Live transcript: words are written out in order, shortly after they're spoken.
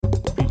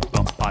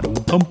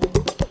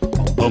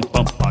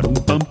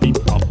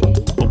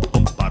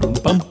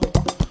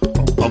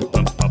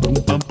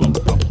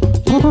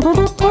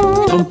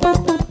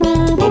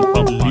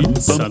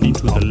Listen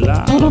to the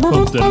laugh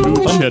of the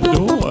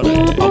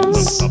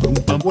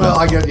luchadores. Well,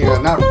 I get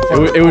not.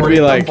 It would be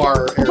like,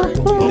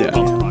 yeah.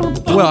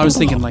 Well, I was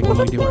thinking like when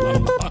we do our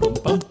new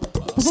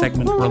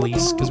segment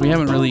release, because we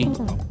haven't really.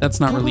 That's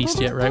not released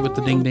yet, right? With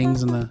the ding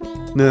dings and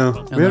the. No,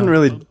 we haven't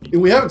really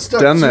We haven't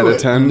stuck done to that it. a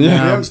ton. We Yeah.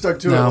 haven't stuck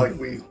to No. it like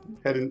we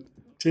had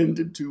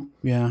intended to.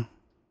 Yeah.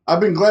 I've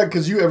been glad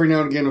because you every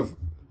now and again have.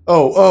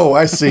 Oh,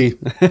 I see.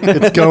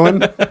 It's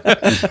going.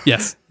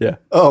 Yes. Yeah.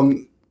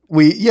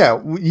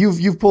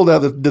 You've pulled out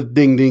the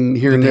ding ding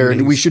here and there,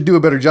 and we should do a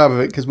better job of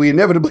it because we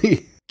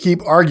inevitably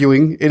keep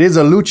arguing. It is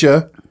a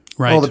lucha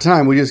Right. all the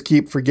time. We just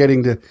keep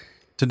forgetting to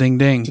ding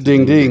ding.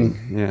 ding ding.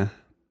 Yeah.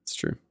 It's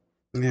true.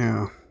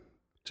 Yeah,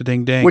 To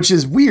ding ding. which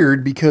is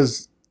weird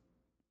because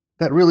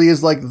that really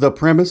is like the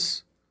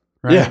premise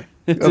right. Yeah.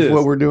 It of is.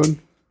 what we're doing.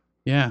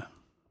 Yeah.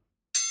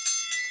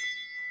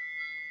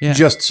 Yeah.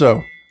 Just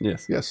so,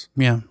 Yes. yes,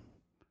 Yeah.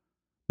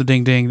 The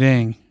ding ding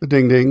ding. the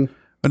ding ding.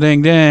 A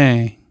ding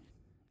ding.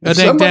 A If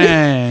ding somebody-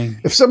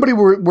 ding. If somebody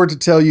were to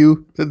tell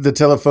you that the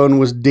telephone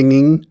was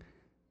dinging,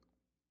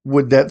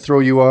 would that throw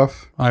you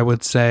off? I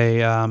would say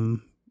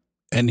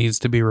it needs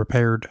to be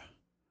repaired.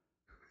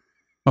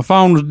 My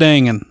phone was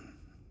dinging.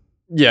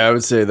 Yeah, I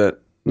would say that.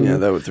 Yeah,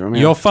 that would throw me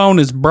Your off. phone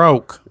is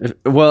broke.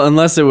 Well,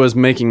 unless it was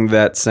making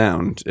that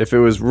sound. If it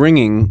was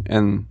ringing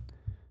and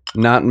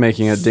not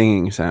making a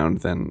dinging sound,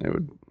 then it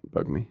would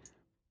bug me.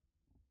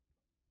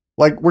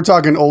 Like we're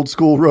talking old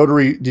school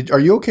rotary. Are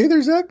you okay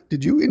there, Zach?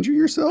 Did you injure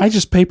yourself? I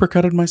just paper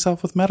cutted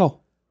myself with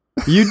metal.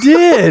 You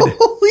did.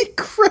 Holy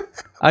crap!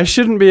 I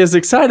shouldn't be as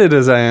excited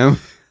as I am.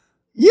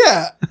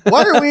 Yeah.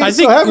 Why are we I so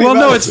think. happy Well, about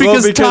no, it? it's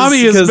because, Well,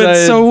 Tommy has because been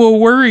I- so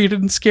worried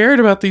and scared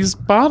about these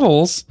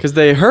bottles. Because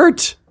they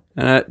hurt.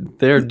 And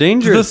they're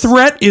dangerous. The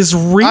threat is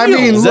real. I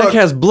mean, Zach look,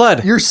 has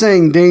blood. You're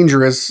saying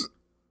dangerous.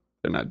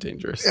 They're not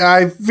dangerous.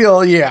 I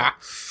feel, yeah.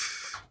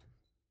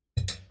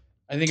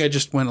 I think I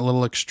just went a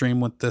little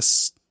extreme with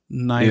this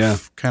knife Yeah.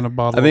 kind of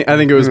bottle. I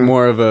think it was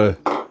more of a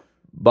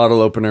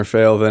bottle opener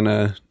fail than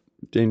a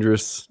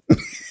dangerous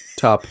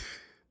top.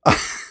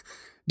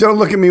 Don't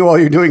look at me while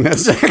you're doing that,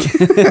 Zach.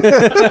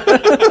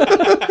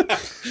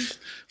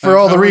 For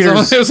all the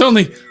readers, It was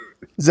only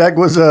Zach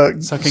was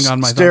Sucking on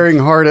my staring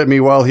hard at me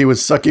while he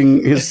was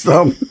sucking his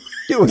thumb.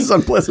 It was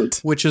unpleasant.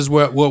 which is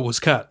what was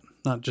cut,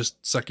 not just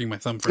sucking my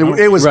thumb for.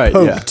 It was Right,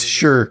 poked, yeah.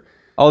 sure.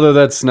 Although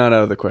that's not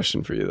out of the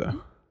question for you,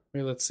 though.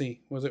 Wait, let's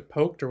see. Was it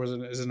poked or is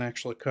it an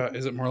actual cut?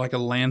 Is it more like a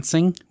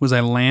lancing? Was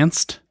I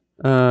lanced?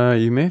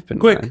 You may have been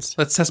Quick, lanced.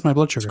 let's test my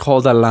blood sugar.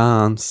 Called a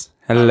lance.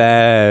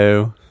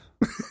 Hello.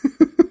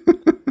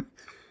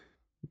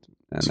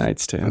 A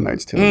Knight's Tale. A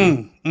Knight's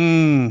Tale.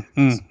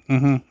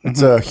 Mm-hmm.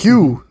 It's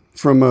Hugh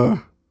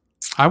from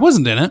I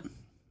wasn't in it.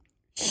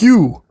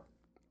 Hugh.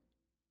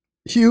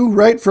 Hugh,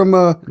 right? From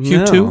Hugh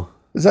No. 2?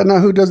 is that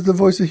not who does the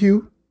voice of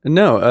Hugh?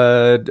 No,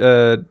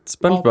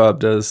 SpongeBob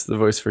does the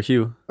voice for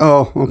Hugh.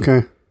 Oh,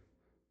 okay.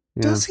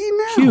 Yeah. Does he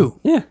now? Hugh.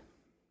 Yeah.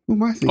 Who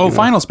am I thinking Oh, of?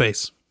 Final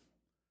Space.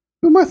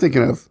 Who am I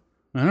thinking of?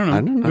 I don't know.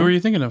 I don't know. Who are you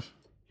thinking of?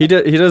 He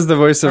does the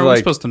voice How of am I like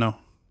supposed to know?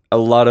 a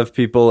lot of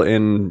people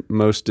in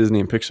most Disney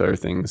and Pixar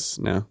things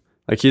now.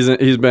 Like he's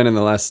been in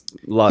the last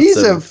lots He's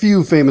of a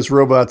few famous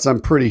robots,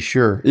 I'm pretty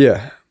sure.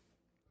 Yeah.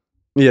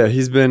 Yeah,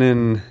 he's been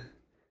in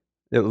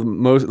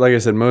most, like I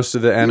said, most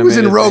of the He animated was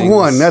in Rogue things,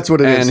 One. That's what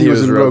it is. and He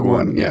was in Rogue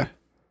One. Yeah.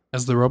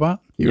 As the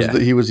robot? He was. Yeah.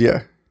 He was.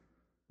 Yeah.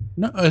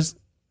 No,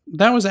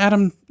 that was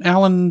Alan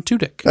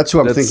Tudyk. That's who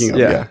I'm That's- thinking of.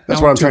 yeah. Yeah. That's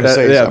what I'm trying to That-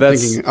 say. yeah, I'm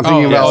that's- thinking. I'm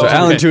thinking Oh, Yeah, about. so okay.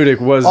 Alan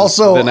Tudyk was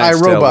Also, the Knight's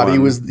Tale iRobot.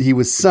 one. He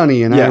was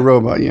Sonny in Yeah.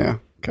 iRobot. Yeah.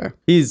 Okay.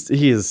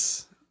 He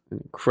is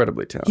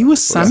incredibly talented. He was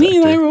voice Sunny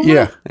in actor. iRobot?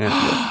 Yeah.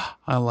 Yeah.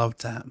 I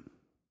loved that.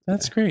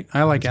 That's great.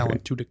 I like Alan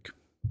Tudyk.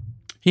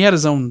 He had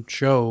his own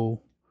show,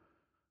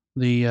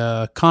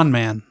 the Con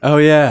Man, Oh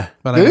yeah.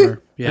 but Did I he?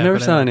 never, yeah, I never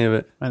but saw any of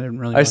it. I didn't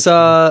really. I watch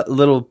saw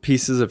little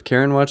pieces of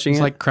Karen watching it. It's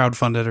it. like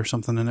crowdfunded or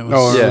something, and it was.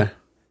 Oh, yeah.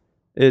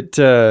 It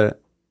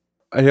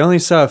I only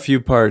saw a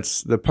few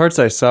parts. The parts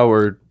I saw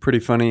were pretty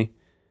funny.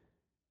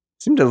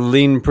 Seemed to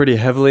lean pretty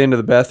heavily into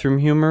the bathroom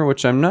humor,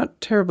 which I'm not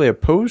terribly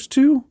opposed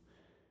to.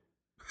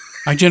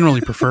 I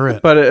generally prefer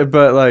it.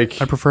 But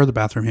like I prefer the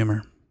bathroom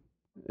humor.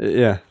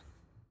 yeah.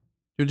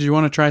 Did you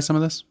want to try some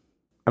of this?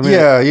 I'm gonna,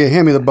 Yeah. Yeah.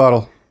 Hand me the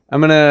bottle. I'm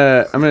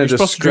gonna You're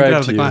supposed to drink it out describe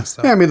of the to you. glass,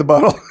 though. Hand me the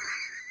bottle.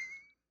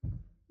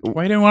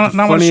 Why do you want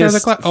not want to share the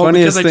glass? Oh,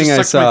 because funniest I thing I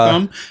just sucked my saw-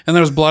 thumb and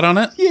there was blood on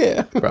it.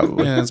 Yeah.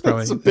 Probably. Yeah, that's probably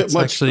That's a bit that's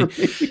much actually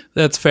for me.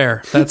 that's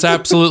fair. That's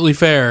absolutely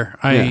fair.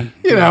 You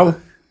know.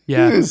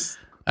 yeah, Just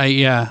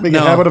yeah. make a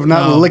habit of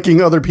not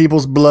licking other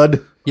people's blood.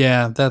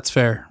 Yeah, that's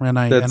fair. And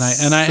I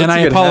That's a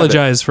I good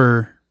apologize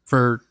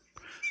for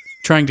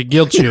trying to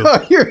guilt you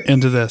you're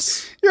into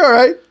this. all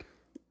right.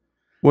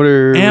 What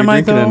are Am we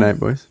I, drinking though? tonight,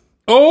 boys?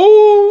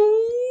 Oh.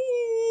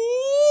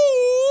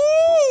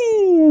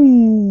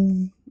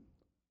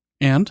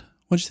 And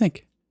what'd you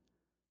think?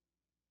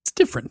 It's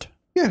different.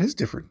 Yeah, it is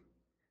different.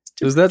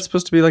 Is that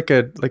supposed to be like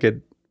a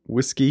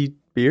whiskey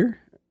beer.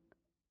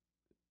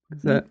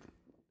 Is that?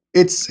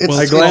 It's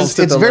I glanced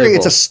at the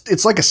label.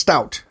 It's like a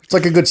stout. It's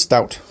like a good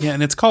stout. Yeah,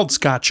 and it's called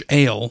Scotch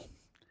Ale.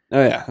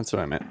 Oh yeah, that's what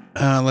I meant.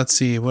 Let's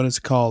see, what is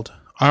it called?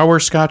 Our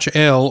Scotch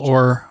Ale,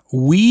 or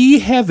Wee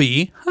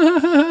Heavy,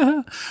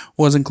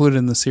 was included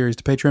in the series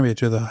to pay tribute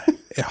to the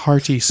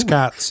hearty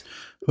Scots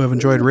who have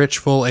enjoyed rich,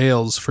 full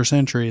ales for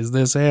centuries.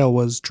 This ale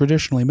was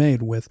traditionally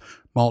made with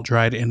malt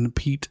dried in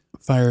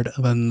peat-fired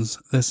ovens.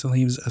 This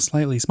leaves a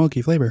slightly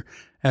smoky flavor,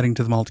 adding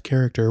to the malt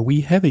character.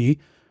 Wee Heavy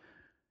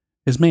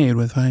is made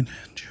with fine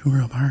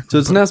churro bark. So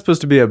it's not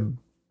supposed to be a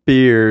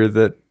beer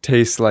that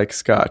tastes like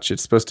Scotch.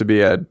 It's supposed to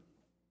be a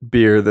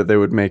beer that they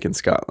would make in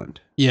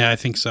Scotland. Yeah, I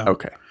think so.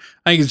 Okay.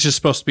 I think it's just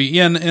supposed to be,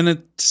 yeah, and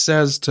it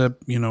says to,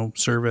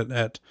 serve it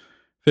at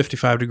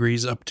 55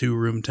 degrees up to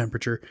room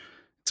temperature.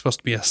 It's supposed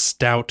to be a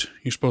stout.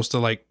 You're supposed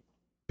to,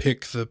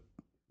 pick the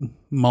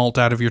malt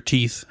out of your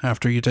teeth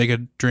after you take a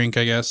drink,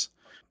 I guess.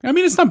 I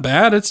mean, it's not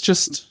bad. It's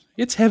just,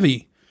 it's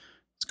heavy.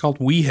 It's called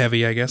Wee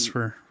Heavy, I guess,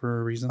 for a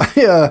reason.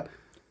 Yeah.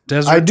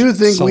 Desert I do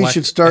think we Select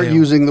should start Ale.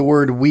 using the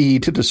word "wee"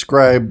 to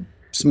describe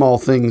small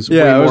things.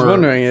 Yeah, way I was more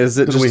wondering, is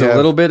it than just we a have.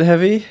 little bit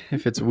heavy?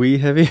 If it's wee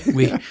heavy?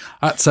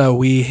 That's a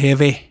Wee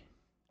Heavy.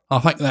 I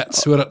think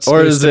that's what it's Or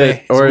supposed is to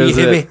it? be. Or It's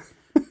is Wee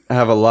it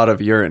have a lot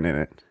of urine in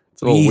it?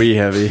 It's a little wee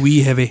heavy.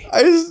 Wee Heavy.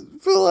 I just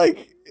feel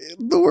like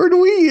the word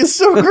 "wee" is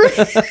so great.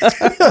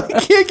 I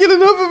can't get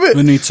enough of it.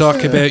 When you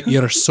talk about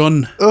your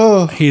son,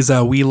 Oh, he's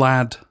a wee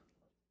lad.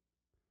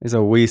 It's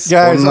a wee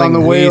Guys, on the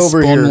spunling. way Wee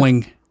over here.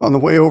 spunling. on the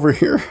way over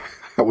here,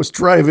 I was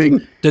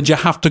driving Did you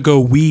have to go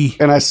wee?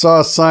 and I saw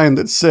a sign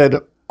that said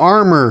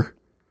 "Armor,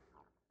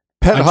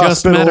 Pet I just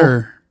Hospital, met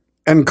her.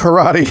 and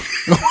Karate."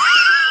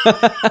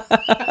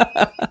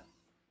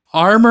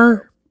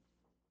 Armor,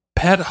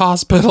 Pet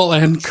Hospital,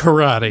 and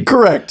Karate.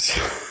 Correct.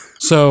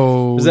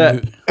 So Is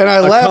that And I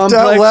a laughed complex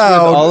out with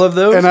loud. all of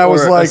those, and I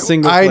was or a like,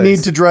 single I place?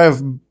 need to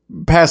drive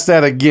past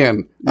that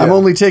again. I'm Yeah.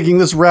 only taking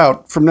this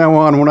route from now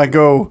on when I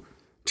go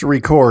to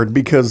record,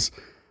 because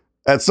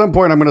at some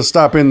point I'm going to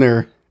stop in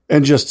there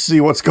and just see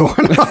what's going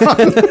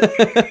on.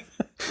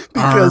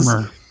 Because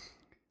Armor,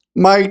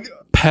 my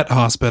Pet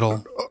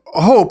Hospital.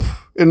 hope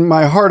in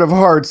my heart of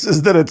hearts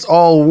is that it's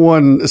all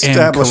one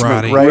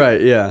establishment, karate. right?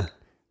 Right, yeah.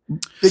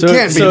 It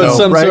can't be, so though,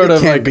 some right? sort It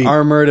of can't be.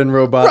 armored and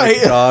robotic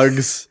Right.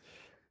 dogs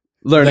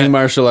learning That-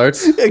 martial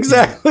arts.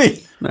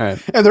 Exactly. All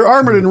right. And they're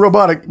armored and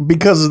robotic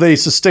because they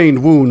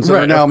sustained wounds and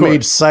Right, are now of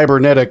made course.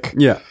 cybernetic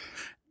Yeah.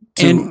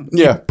 And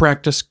yeah. you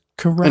practice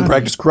karate. and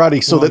practice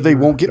karate so while that they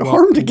you're- won't get while-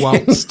 harmed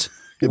again. Whilst,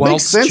 It makes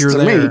whilst sense you're to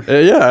me.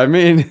 there. Yeah, I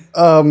mean,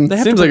 They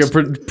have seems to like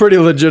a pretty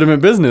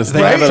legitimate business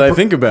now Right? that I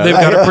think about They've it.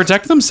 got to Yeah.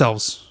 protect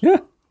themselves. Yeah.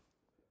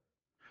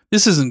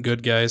 This isn't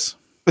good, guys.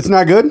 It's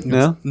not good.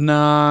 No?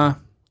 Nah.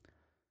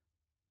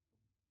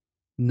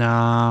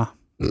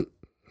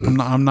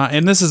 I'm not.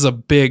 And this is a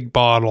big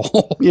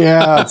bottle.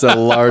 Yeah. It's a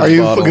large Are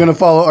you bottle. going to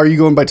follow? Are you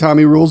going by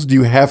Tommy rules? Do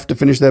you have to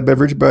finish that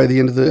beverage by the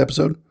end of the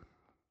episode?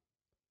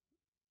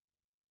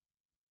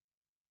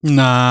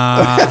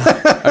 Nah.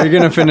 Are you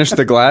going to finish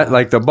the glass?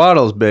 Like, the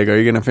bottle's big. Are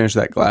you going to finish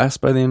that glass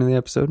by the end of the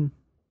episode?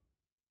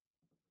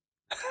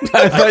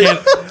 I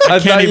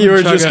thought can't you were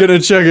even just chug going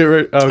to chug it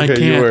right. I Okay, can't.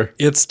 you were.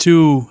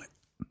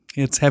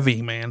 It's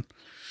heavy, man.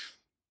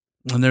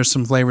 And there's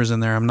some flavors in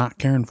there I'm not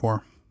caring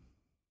for.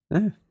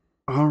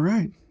 All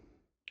right.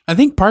 I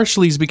think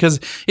partially is because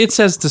it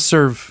says to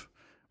serve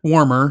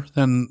warmer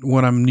than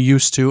what I'm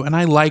used to, and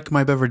I like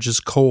my beverages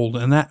cold,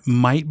 and that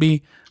might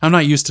be. I'm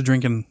not used to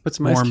drinking Put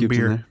some ice warm cubes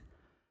beer. in there.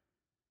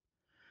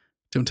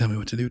 Don't tell me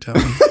what to do,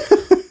 Tommy.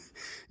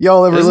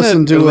 Y'all ever Isn't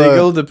listen it to?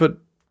 illegal to put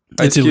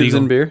ice It's cubes illegal.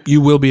 in beer?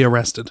 You will be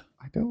arrested.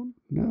 I don't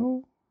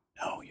know.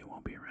 No, you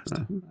won't be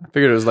arrested. I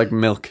figured it was like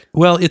milk.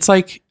 Well, it's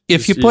like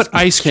if you put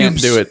ice can't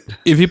cubes. do it.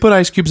 If you put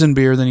ice cubes in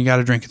beer, then you got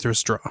to drink it through a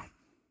straw.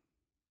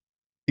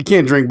 You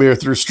can't drink beer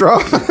through straw.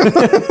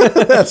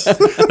 That's,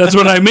 That's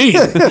what I mean.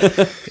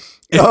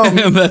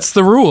 That's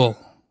the rule.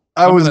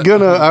 I was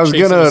gonna.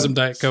 Chasing some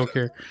Diet Coke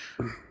here.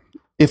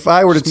 If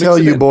I were to Just tell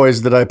mix it you in.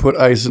 boys that I put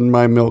ice in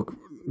my milk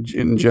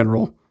in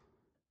general,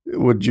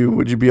 would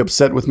you be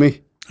upset with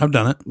me? I've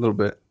done it. A little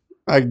bit.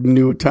 I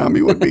knew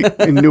Tommy would be.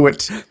 I knew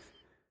it. I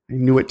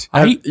knew it.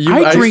 You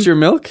I iced drink your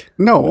milk?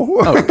 No.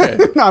 Okay.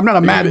 No, I'm not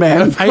a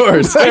madman. Of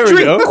course. I There we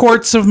drink go.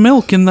 quarts of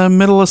milk in the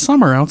middle of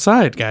summer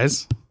outside,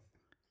 guys.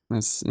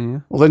 That's,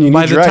 yeah. Well, then you need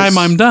By the your time ice.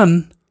 I'm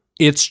done,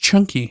 it's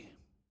chunky.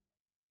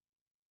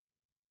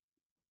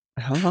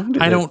 How long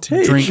did I it don't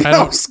take? drink. I I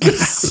don't was gonna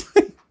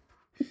say-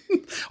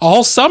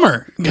 all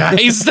summer,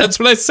 guys. That's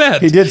what I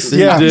said. He did.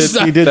 Yeah, did.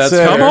 he did. That's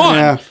say, Come on.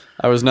 Yeah.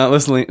 I was not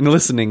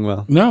listening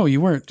well. No,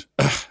 you weren't.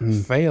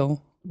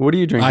 Fail. What are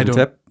you drinking, I don't-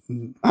 Tip?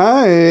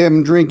 I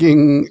am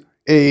drinking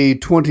a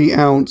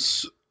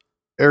 20-ounce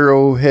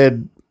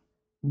Arrowhead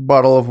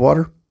bottle of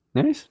water.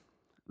 Nice.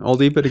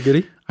 Oldie but a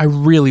goodie. I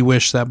really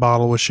wish that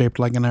bottle was shaped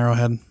like an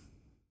arrowhead.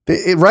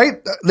 Right?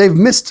 They've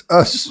missed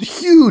a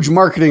huge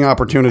marketing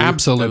opportunity.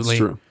 Absolutely. That's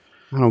true.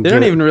 I don't They get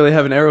don't it. even really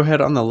have an arrowhead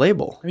on the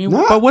label. I mean,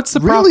 Not but what's the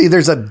really?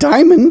 There's a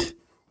diamond.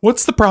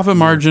 What's the profit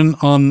margin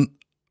on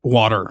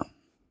water?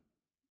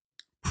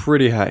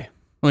 pretty high.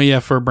 Well, yeah,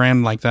 for a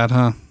brand like that,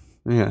 huh?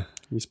 Yeah.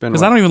 You spend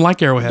Because I don't even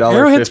like Arrowhead.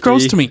 Arrowhead's $1.50.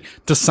 gross to me.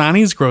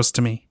 Dasani's gross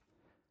to me.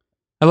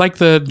 I like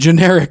the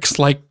generics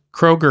like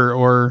Kroger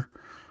or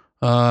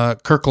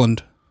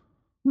Kirkland.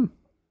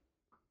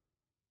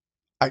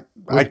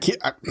 I can't.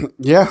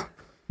 Yeah.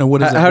 No,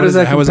 what is it? How What does is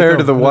that it? How is it compare go?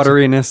 to the What is it?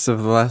 wateriness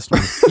of the last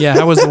one? Yeah,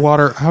 how was the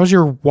water? How's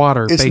your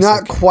water? It's basic?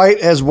 not quite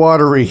as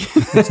watery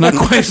It's not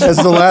quite. as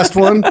the last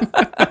one,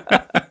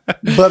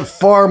 but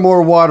far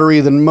more watery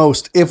than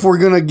most. If we're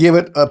going to give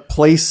it a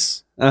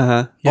place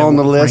Uh-huh. Yeah, on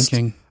the list,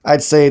 ranking.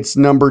 I'd say it's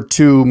number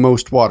 2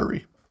 most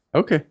watery.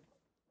 Okay.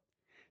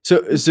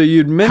 So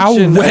you'd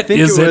mentioned wet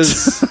is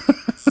it?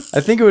 I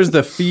think it was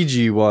the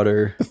Fiji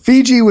water,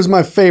 Fiji was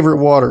my favorite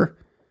water.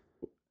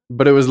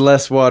 but it was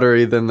less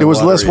watery than the It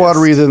was less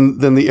watery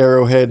than the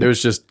Arrowhead It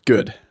was just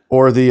good.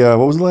 or the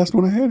what was the last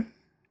one I had?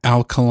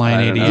 Alkaline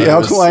I don't know. 88. The it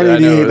was- Alkaline I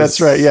know 88. it That's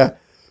was- right. Yeah.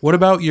 What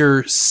about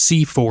your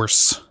Sea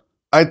Force?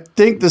 I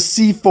think the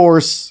Sea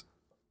Force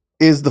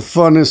is the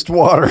funnest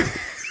water.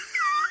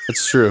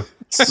 It's true.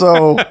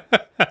 So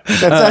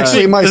that's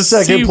actually my The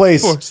second Sea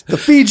place. Force. The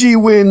Fiji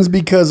wins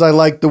because I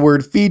like the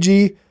word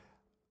Fiji.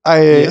 I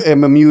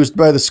am amused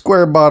by the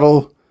square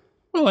bottle.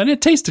 Well, and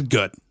it tasted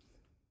good.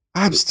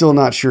 I'm still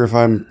not sure if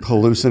I'm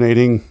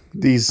hallucinating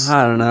these.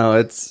 I don't know.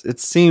 It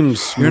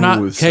seems smooth You're not-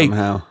 okay.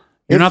 somehow.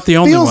 You're not the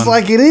only Feels one.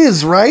 like it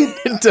is, right?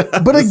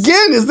 But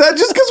again, is that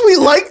just because we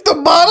like the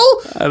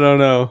bottle? I don't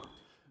know.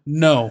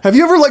 No. Have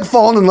you ever like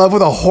fallen in love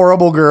with a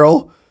horrible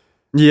girl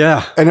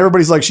Yeah. and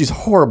everybody's like she's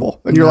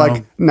horrible and you're No.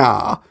 like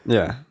nah,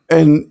 Yeah.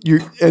 and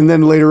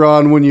then later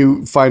on when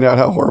you find out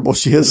how horrible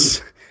she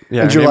is,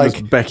 Yeah. and her you're name was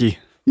like Becky.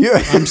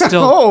 yeah, I'm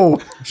still- oh,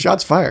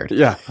 shots fired.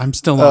 Yeah. I'm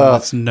still on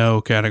this no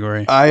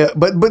category.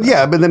 But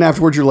then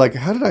afterwards you're like,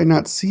 how did I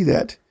not see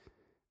that?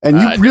 And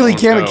you I really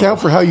don't can't know. account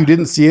for how you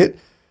didn't see it.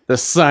 The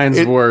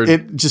signs word.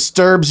 It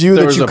disturbs you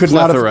There that was you a could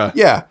not plethora. have.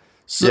 Yeah.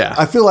 So Yeah.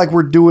 I feel like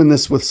we're doing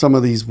this with some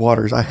of these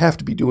waters. I have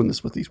to be doing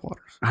this with these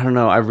waters. I don't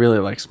know. I really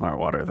like Smart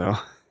Water though.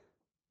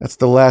 That's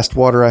the last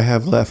water I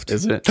have left.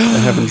 Is it? I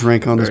haven't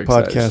drank on this Very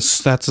excited.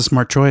 podcast. That's a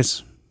smart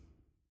choice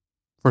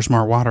for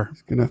smart water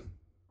Gonna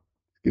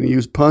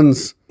use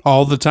puns.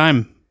 all the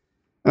time.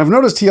 And I've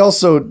noticed he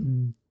also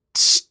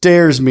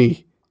stares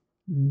me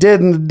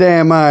dead in the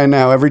damn eye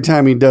now every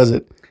time he does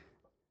it.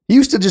 He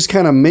used to just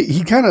kind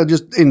of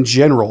just in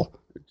general,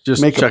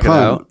 Just Make a check it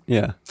pun. out.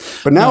 Yeah.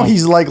 but now No.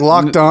 he's like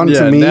locked on yeah,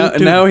 to me.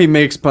 now he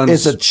makes puns.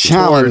 It's a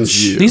challenge.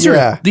 towards you. These Yeah. are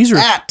at these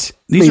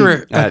me.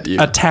 are At you.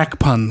 attack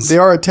puns. They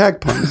are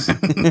attack puns.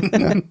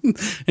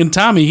 And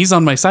Tommy, he's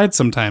on my side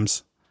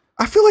sometimes.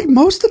 I feel like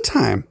most of the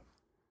time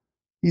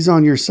he's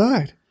on your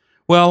side.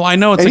 Well, I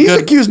know it's And a he's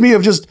good. accused me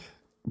of just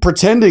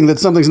pretending that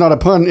something's not a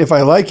pun if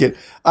I like it.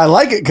 I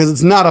like it because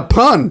it's not a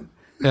pun.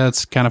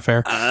 That's kind of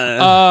fair.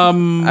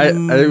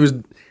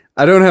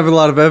 I don't have a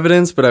lot of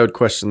evidence, but I would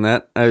question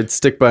that. I would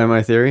stick by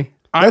my theory.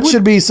 That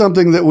should be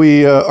something that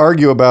we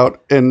argue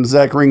about, and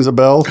Zach rings a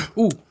bell.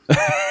 Ooh,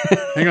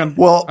 hang on.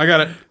 Well- I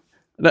got it.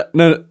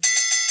 No,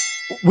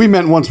 We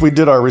meant once we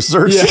did our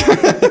research.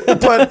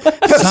 But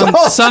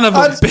that's Son of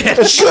a It's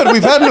bitch. good.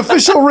 We've had an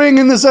official ring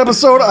in this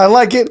episode. I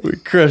like it. we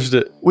crushed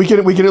it. We can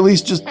at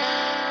least just.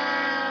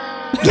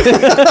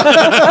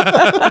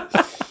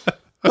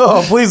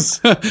 Oh, please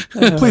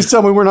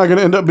tell me we're not going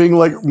to end up being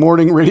like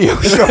morning radio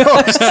show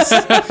hosts.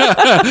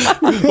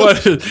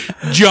 What?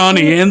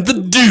 Johnny and the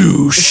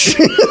douche.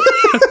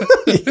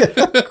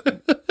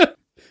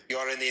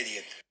 You're an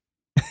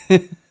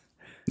idiot.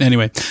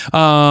 Anyway,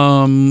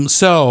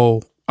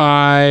 so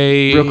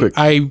I Real quick.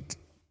 I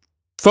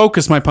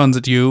focus my puns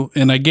at you,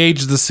 and I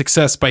gauge the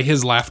success by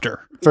his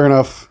laughter. Fair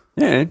enough.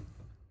 Yeah,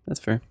 that's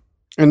fair.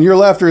 And your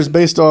laughter is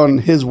based on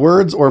his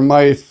words or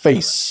my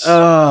face?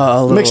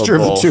 A little Mixture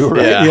of the both. two,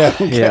 right? Yeah,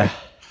 okay. yeah.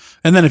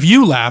 And then if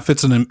you laugh,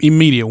 it's an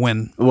immediate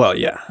win. Well,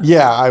 yeah.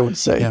 Yeah, I would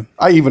say. Yeah.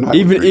 I would agree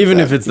Even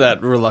with if it's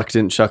that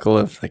reluctant chuckle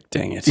of like,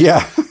 dang it. that.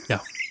 Yeah. Yeah,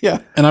 Yeah.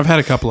 and I've had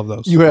a couple of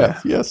those. You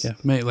have, yes. Yeah,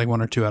 maybe like 1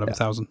 or 2 out of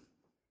 1,000.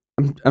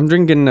 I'm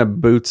drinking a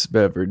Boots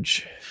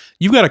beverage.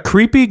 You've got a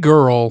creepy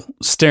girl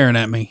staring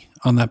at me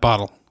on that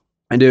bottle.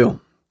 I do.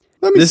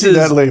 Let me This see is-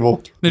 that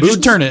label. Now just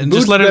Boots- turn it and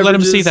just Boots let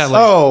him see beverages- that.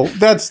 Label. Oh,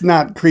 that's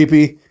not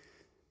creepy.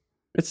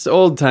 It's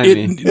old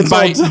timey. It's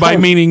by all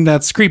time. meaning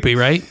that's creepy,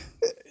 right?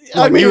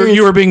 I mean,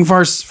 You were being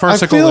I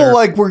farcical feel there.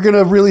 like we're going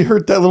to really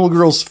hurt that little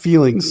girl's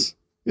feelings,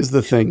 is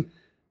the thing.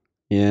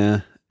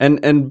 Yeah.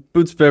 And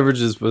Boots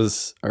Beverages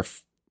was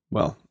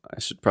well, I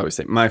should probably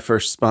say my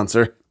first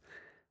sponsor.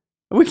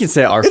 We can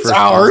say our It's first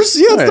ours.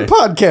 sponsor. Yeah, it's the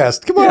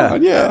podcast. Come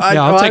on. Yeah.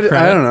 Yeah, I'll take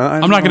credit. I don't know.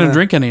 I'm not going to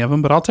drink any of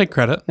them, but I'll take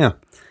credit. Yeah.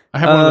 I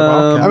have one of the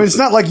vodka. I mean, it's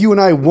not like you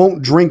and I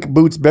won't drink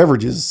Boots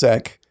beverages,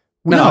 Zach.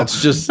 No,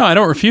 it's just No, I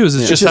don't refuse.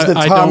 It's It's just just that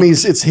I don't.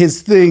 Tommy's, it's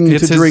his thing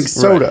It's to his- drink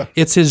soda. right.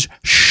 It's his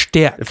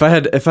shtick. if I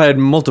had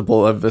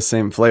multiple of the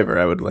same flavor,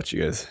 I would let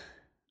you guys.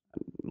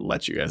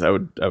 I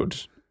would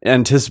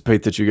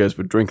anticipate that you guys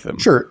would drink them.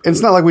 Sure. And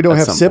it's not like we don't At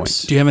have some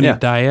sips. Do you have any Yeah.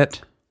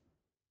 diet?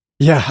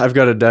 Yeah, I've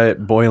got a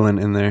Diet Boylan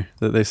in there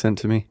that they sent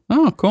to me.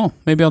 Oh, cool.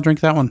 Maybe I'll drink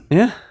that one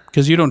Yeah.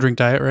 because you don't drink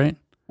diet, right?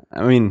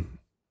 I mean,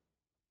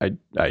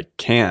 I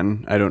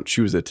can. I don't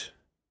choose it.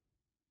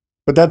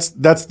 But that's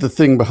the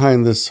thing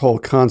behind this whole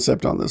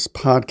concept on this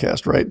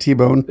podcast, right,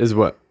 T-Bone? Is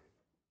what?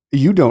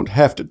 You don't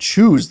have to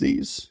choose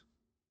these.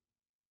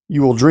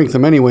 You will drink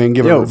them anyway and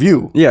give a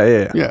review.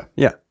 Yeah.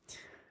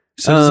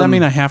 So does that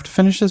mean I have to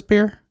finish this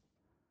beer?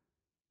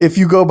 If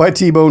you go by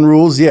T-Bone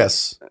rules,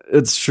 yes.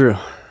 It's true.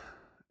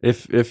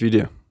 If you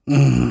do.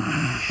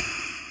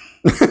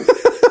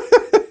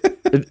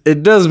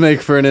 It does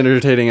make for an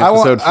entertaining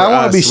episode I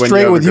want to be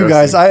straight with you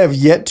guys. I have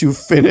yet to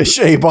finish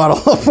a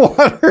bottle of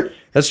water.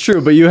 That's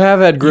true, but you have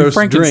had gross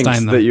Frankenstein drinks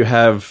them. that you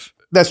have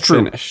That's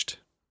true. finished.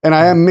 And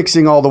I am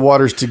mixing all the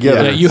waters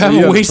together. Yeah, you So haven't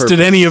you have wasted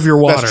purpose. any of your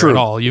water true. at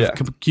all.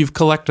 You've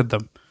collected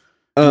them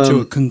into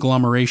a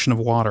conglomeration of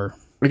water.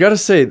 I gotta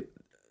say,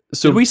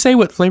 so Did we say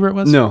what flavor it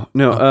was? no.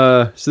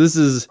 So this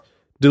is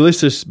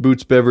Delicious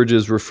Boots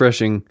Beverages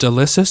Refreshing.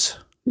 Delicious.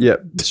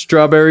 Yep,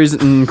 strawberries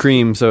and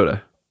cream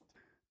soda,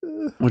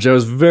 which I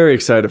was very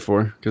excited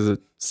for because it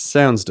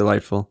sounds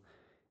delightful.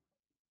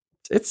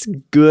 It's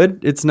good.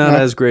 It's not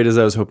as great as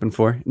I was hoping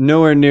for.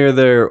 Nowhere near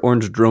their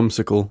orange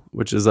drumsicle,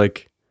 which is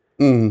like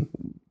 2,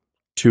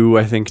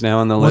 I think, now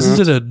on the list.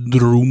 Wasn't it a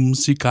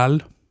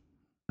drumsical?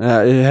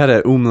 It had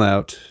a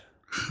umlaut.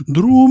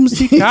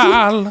 Drumsical.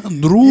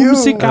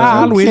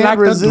 Drumsical. We can't like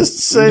resist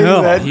the saying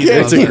that. he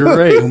can It's a you?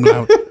 great.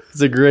 umlaut.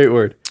 It's a great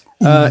word.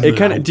 It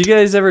kind of. Do you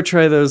guys ever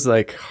try those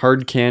like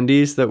hard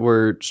candies that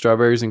were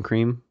strawberries and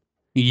cream?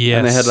 Yes.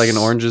 And they had like an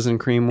oranges and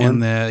cream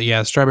one.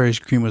 And strawberries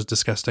cream was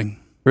disgusting.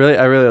 Really,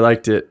 I really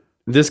liked it.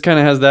 This kind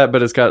of has that,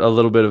 but it's got a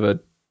little bit of a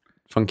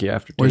funky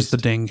aftertaste. Where's the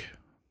ding?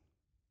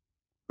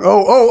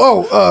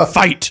 Fight.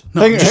 Fight.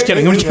 No, I'm just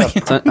kidding. I'm just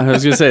kidding. I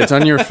was gonna say it's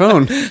on your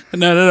phone.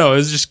 No. I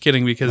was just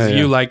kidding because Oh, yeah.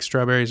 you like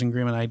strawberries and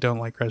cream and I don't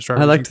like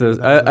strawberries. I liked and those.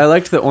 cream. I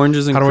liked the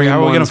oranges and How are we cream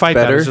going to ones fight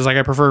better. that? It's just like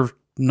I prefer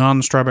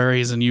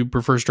non-strawberries and you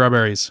prefer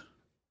strawberries.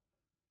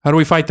 How do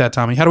we fight that,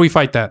 Tommy? How do we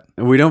fight that?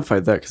 We don't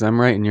fight that because I'm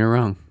right and you're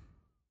wrong.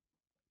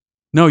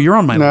 No, you're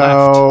on my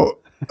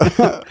left.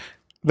 No.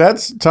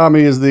 That's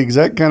Tommy is the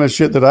exact kind of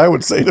shit that I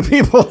would say to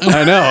people.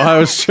 I know. I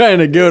was trying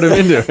to goad him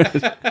into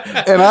it.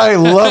 And I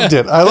loved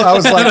it. I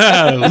was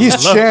like,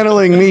 he's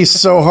channeling me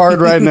so hard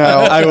right now.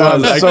 I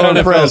was. I so kind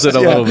of felt impressed. it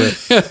a Yeah. little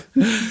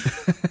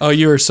bit. Oh,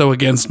 you are so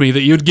against me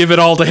that you'd give it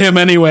all to him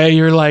anyway.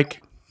 You're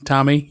like,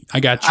 Tommy, I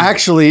got you.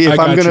 Actually, I if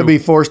got I'm going to you. be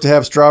forced to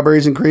have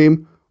strawberries and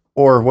cream,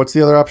 or what's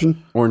the other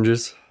option?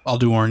 Oranges. I'll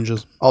do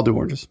oranges. I'll do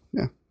oranges.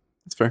 Yeah.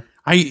 That's fair.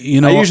 I I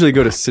usually usually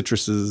go to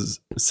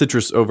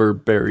citrus over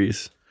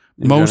berries.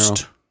 in most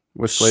general,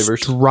 with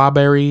flavors.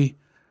 strawberry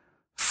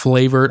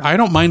flavored. I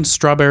don't mind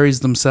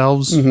strawberries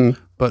themselves,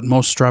 Mm-hmm. but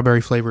most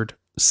strawberry flavored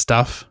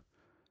stuff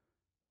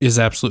is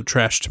absolute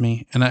trash to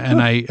me. And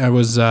I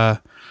was on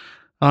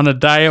a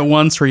diet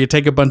once where you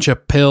take a bunch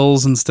of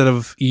pills instead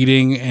of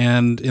eating,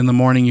 and in the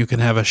morning you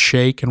can have a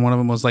shake, and one of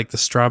them was like the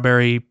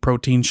strawberry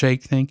protein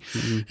shake thing,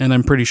 and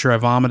I'm pretty sure I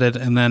vomited,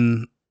 and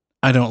then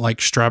I don't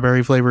like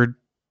strawberry flavored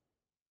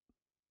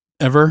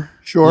ever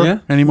Sure. Yeah.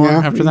 anymore Yeah,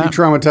 after you'd that, be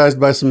traumatized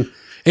by some.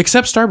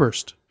 except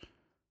Starburst.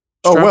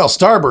 Oh, well,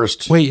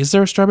 Starburst. Wait, is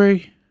there a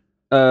strawberry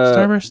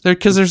Starburst?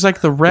 Because there's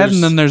like the red,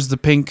 and then there's the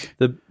pink.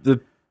 The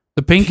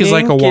The pink is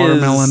like a Pink is-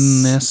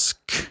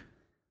 watermelon-esque.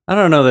 I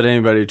don't know that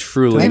anybody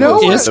truly You know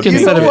knows what? Isk the You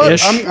instead know of what?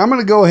 ish. I'm going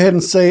to go ahead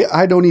and say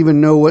I don't even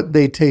know what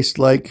they taste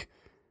like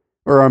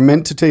or are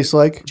meant to taste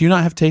like. Do you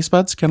not have taste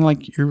buds? Kind of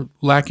like you're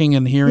lacking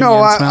in hearing No,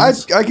 and I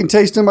smells? can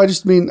taste them. I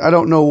just mean I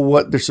don't know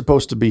what they're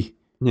supposed to be.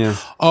 Yeah.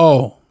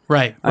 Oh,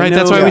 right. I Right.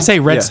 That's know- why yeah, we say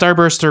red yeah.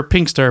 Starburst or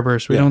pink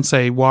Starburst. We Yeah. don't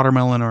say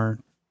watermelon or...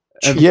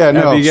 Yeah,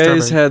 no. Have you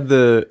guys strawberry. had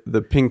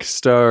the Pink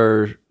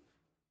Star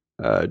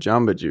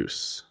Jamba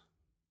Juice?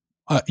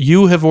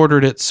 you have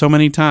ordered it so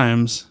many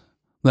times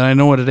that I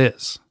know what it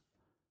is.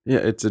 Yeah,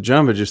 it's a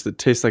Jamba Juice that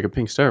tastes like a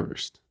pink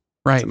Starburst.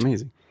 Right. It's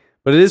amazing.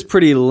 But it is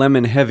pretty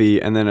lemon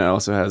heavy, and then it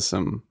also has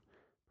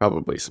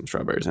probably some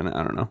strawberries in it.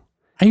 I don't know.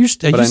 I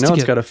used But I know to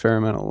it's get got a fair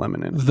amount of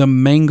lemon in it. the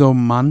mango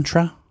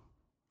mantra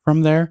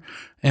from there,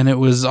 and it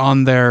was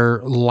on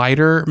their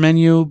lighter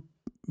menu.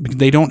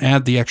 They don't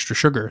add the extra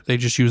sugar. They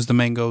just use the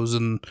mangoes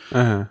and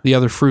Uh-huh. the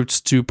other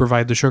fruits to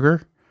provide the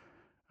sugar.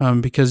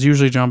 Because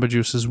usually Jamba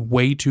Juice is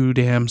way too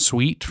damn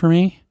sweet for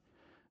me.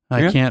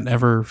 I Yeah. can't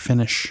ever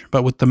finish.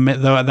 But with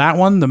that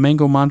one, the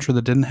mango mantra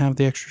that didn't have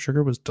the extra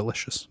sugar was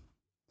delicious.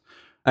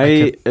 At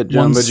kept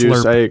one Jamba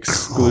Juice, slurp. I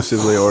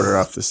exclusively order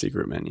off the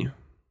secret menu.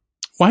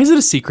 Why is it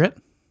a secret?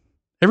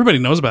 Everybody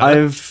knows about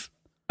it.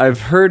 I've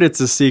heard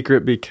it's a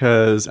secret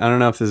because I don't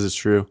know if this is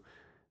true,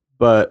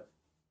 but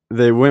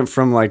they went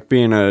from like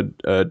being a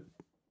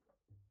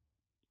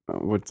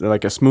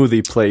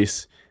smoothie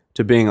place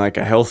to being like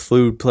a health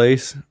food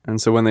place, and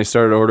so when they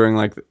started ordering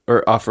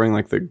offering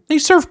like the They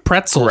serve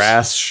pretzels.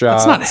 grass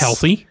shots, That's not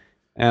healthy.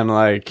 and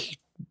like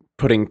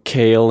putting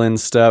kale and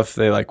stuff,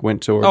 they like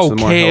went towards Oh, the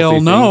more kale, healthy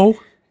thing. no.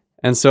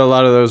 And so a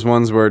lot of those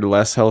ones were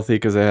less healthy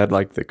because they had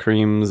like the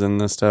creams and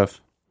the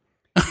stuff.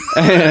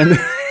 And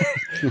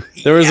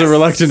there was a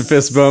reluctant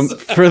fist bump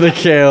for the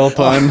kale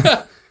pun.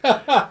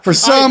 For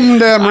some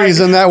damn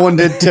reason, that one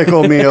did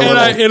tickle me a little.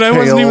 And I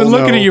wasn't even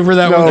looking at you for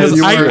that one because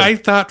you weren't. I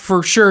thought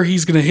for sure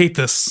he's going to hate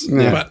this.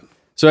 Yeah. But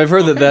So I've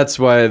heard that that's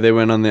why they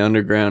went on the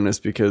underground is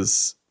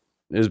because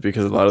a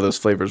lot of those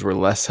flavors were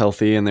less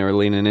healthy and they were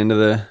leaning into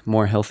the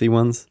more healthy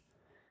ones.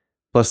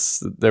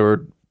 Plus, they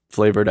were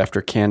flavored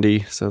after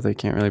candy, so they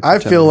can't really. I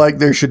feel like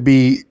there should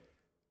be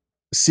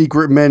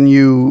secret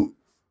menu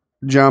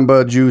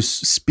Jamba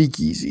Juice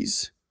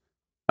speakeasies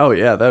Oh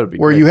yeah, that would be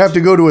where great. you have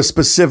to go to a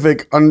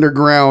specific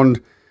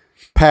underground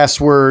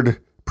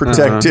password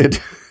protected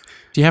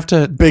do you have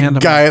to big hand him,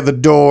 guy at the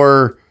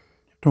door.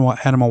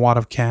 hand him a wad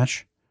of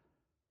cash?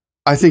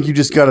 I think you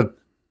just got to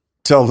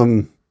tell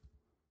them,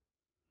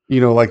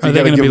 like Are you they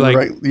got to gonna give be them like-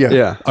 the right. Yeah.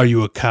 Yeah. Are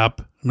you a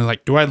cop? I mean,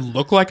 like, do I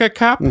look like a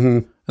cop?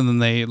 Mhm. And then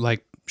they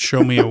like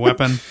show me a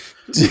weapon.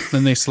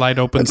 Then they slide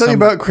open. I tell you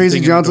about Crazy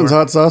something in the Johnson's door.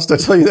 hot sauce. Did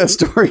I tell you that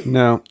story?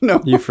 No,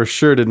 No. you for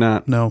sure did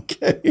not. No.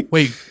 Okay.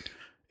 Wait,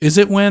 is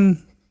it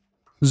when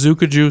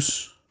Zuka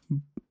Juice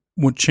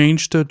would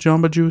change to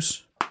Jamba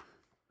Juice?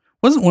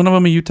 Wasn't one of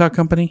them a Utah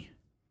company?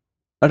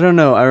 I don't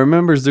know. I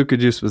remember Zuka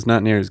Juice was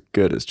not near as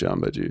good as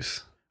Jamba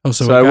Juice, Oh,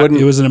 so, So I wouldn't-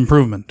 it was an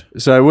improvement.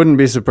 so I wouldn't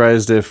be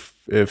surprised if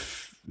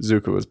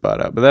Zuka was bought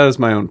out. But that is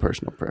my own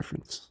personal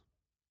preference.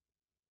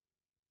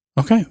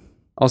 Okay.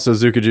 Also,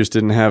 Zuka Juice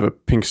didn't have a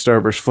pink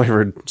Starburst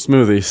flavored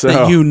smoothie, so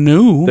That you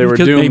knew they were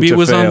because doomed maybe to it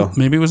was fail. on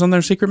maybe it was on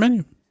their secret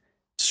menu.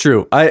 it's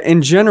true.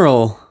 In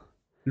general,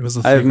 It was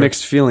a I have secret.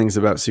 mixed feelings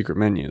about secret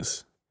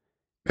menus.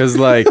 Because,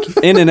 like,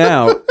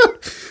 In-N-Out,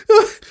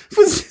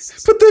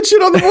 Put that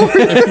shit on the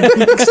board.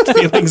 mixed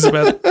feelings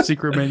about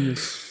secret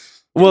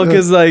menus. well,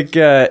 because, like,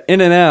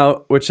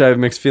 In-N-Out, which I have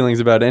mixed feelings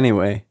about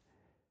anyway,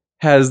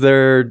 has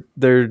their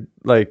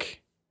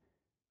like,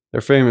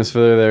 they're famous for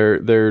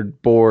their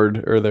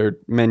board or their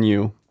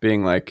menu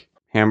being, like,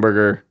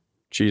 hamburger,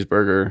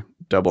 cheeseburger,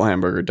 double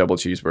hamburger, double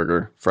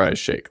cheeseburger, fries,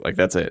 shake. Like,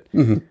 that's it.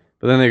 Mhm.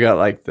 But then they got,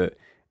 like, the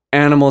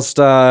animal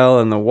style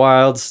and the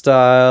wild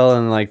style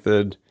and, like,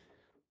 the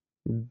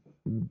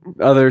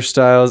other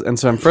styles, and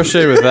so I'm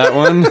frustrated with that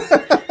one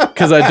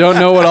because I don't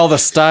know what all the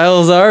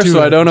styles are,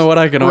 so I don't know what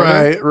I can order.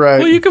 Right, right.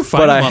 Well, you can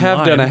find But I them have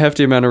online. done a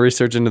hefty amount of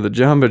research into the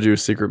Jamba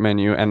Juice secret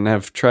menu and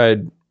have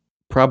tried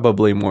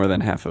probably more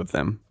than half of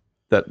them.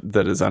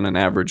 That is on an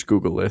average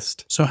Google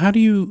list, So how do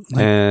you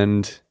like,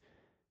 and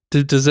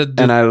does it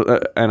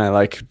I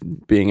like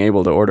being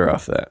able to order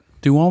off that.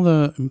 do all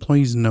the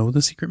employees know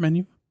the secret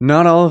menu?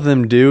 Not all of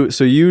them do.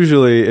 So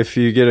usually, if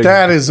you get a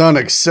That is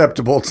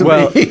unacceptable to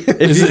well, me.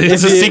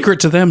 It's a secret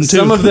to them too.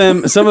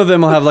 Some of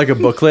them will have like a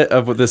booklet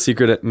of what the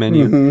secret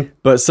menu,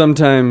 but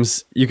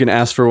sometimes you can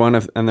ask for one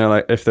and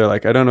if they're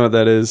like I don't know what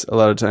that is. A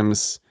lot of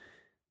times,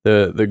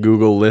 the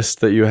Google list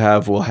that you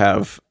have will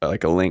have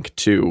like a link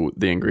to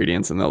the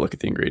ingredients, and they'll look at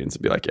the ingredients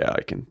and be like, yeah,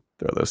 I can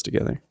throw those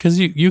together. Because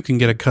you can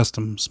get a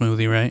custom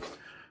smoothie, right?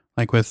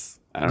 Like with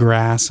I don't-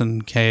 grass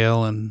and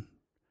kale and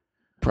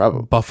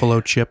Probably.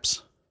 buffalo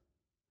chips.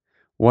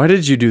 Why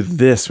did you do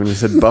this when you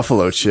said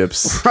buffalo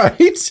chips?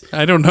 Right?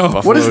 I don't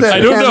know. What is that I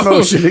don't hand know.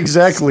 motion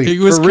exactly? It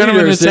was For kind of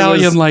an readers, it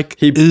Italian, was- like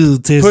he "Ew,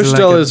 tastes Pushed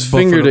like all a his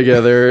finger buffalo."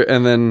 together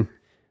and then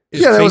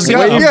Yeah, that was Face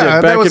waved up. it yeah,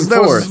 back that was and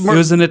that forth. was It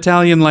was an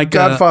Italian, like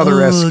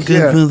Godfather-esque, yeah.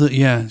 Godfather,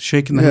 yeah,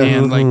 shaking the Yeah.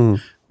 hand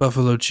like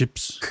buffalo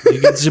chips.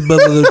 You get your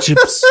buffalo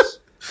chips.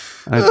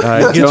 I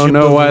Get your don't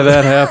know why buffalo-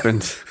 that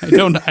happened.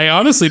 I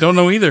honestly don't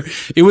know either.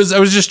 I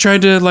was just trying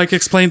to like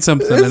explain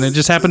something, and it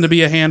just happened to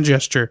be a hand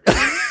gesture.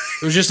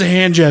 It was just a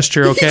hand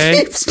gesture, okay?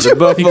 He keeps The doing,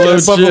 buffalo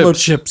Buffalo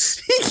chips.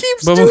 chips. he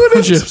keeps Buffalo doing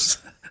it. chips.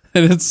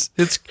 And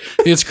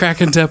it's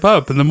cracking Tep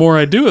up, and the more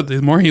I do it,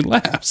 the more he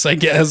laughs, I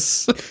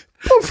guess.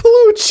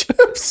 Buffalo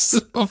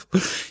chips.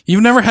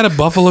 You've never had a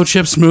buffalo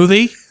chip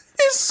smoothie?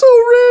 It's so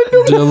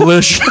random.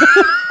 Delicious.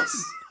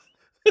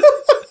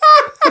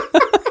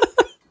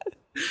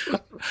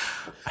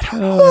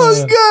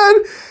 Oh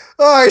God!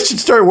 Oh, I should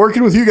start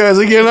working with you guys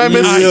again. I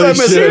miss Yeah, I miss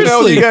hanging seriously.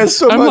 out with you guys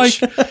so I'm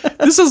much. like,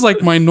 this is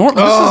like my norm.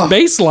 This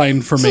is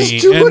baseline for me. This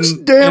is too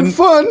much damn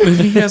fun.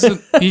 He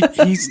hasn't.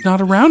 He's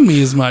not around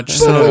me as much,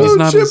 so he's Buffalo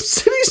not.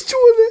 chips. And he's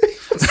doing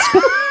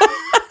it.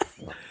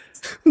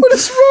 What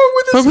is wrong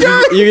with this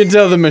guy? You can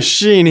tell the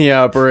machine he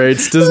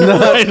operates does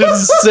not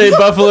say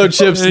buffalo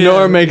chips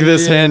nor make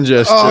this hand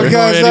gesture. Oh,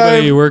 guys,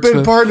 anybody he I've works been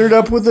with. partnered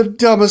up with the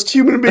dumbest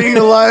human being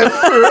alive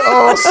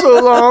for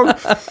so long.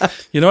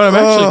 You know what?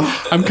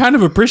 I'm kind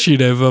of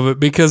appreciative of it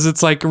because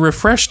it's like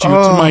refreshed you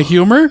to my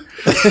humor,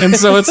 and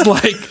so it's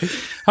like,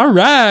 all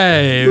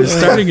right,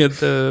 starting at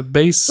the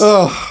base.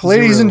 Oh,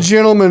 ladies and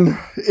gentlemen,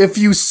 if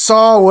you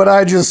saw what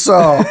I just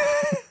saw,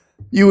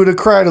 you would have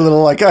cried a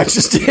little like I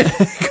just did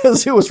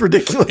because it was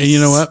ridiculous. And you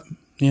know what?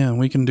 Yeah,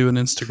 we can do an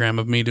Instagram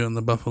of me doing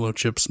the buffalo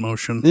chips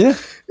motion. Yeah.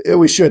 Yeah,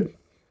 we should.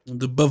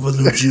 The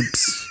buffalo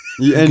chips.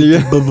 And you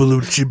Buffalo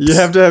chips. you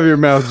have to have your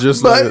mouth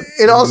just But like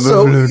it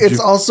also, it's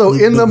also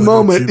in the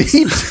moment.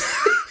 He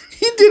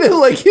did it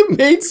like it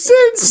made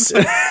sense.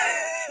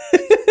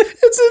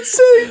 And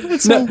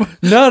That's insane.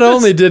 Not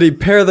only did he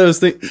pair those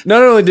things,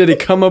 not only did he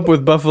come up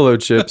with buffalo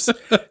chips,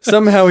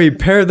 somehow he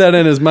paired that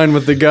in his mind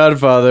with The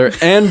Godfather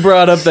and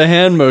brought up the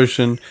hand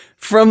motion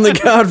from The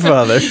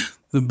Godfather.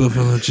 The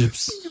buffalo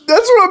chips.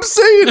 That's what I'm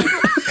saying.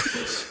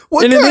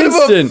 What In an kind of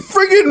a instant.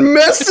 friggin'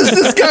 mess is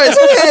this guy's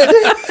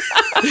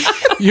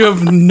head? You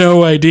have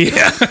no idea.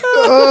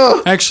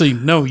 Actually,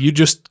 no, you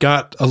just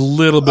got a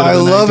little bit I of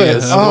an love idea.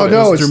 it. of Oh what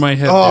no, goes it's through my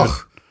head,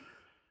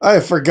 I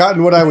have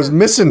forgotten what I was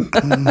missing.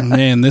 dude.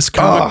 Man, this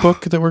comic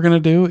book that we're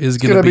going to do is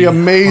going to gonna be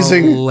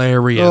amazing.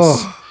 Hilarious.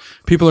 Oh.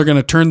 People are going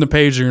to turn the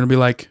page. They're going to be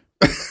like,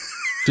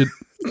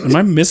 am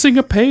I missing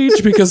a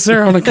page? Because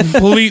they're on a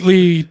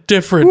completely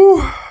different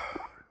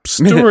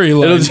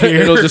storyline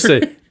here. It'll just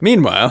say,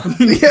 meanwhile.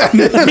 Yeah.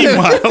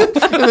 Meanwhile.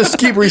 Just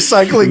keep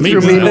recycling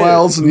through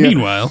meanwhiles. And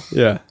Meanwhile.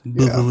 Yeah.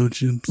 Buffalo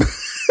chips.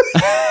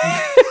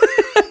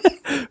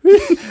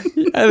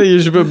 I think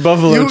you should put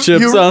buffalo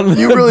chips on.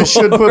 You really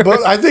should put.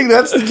 I think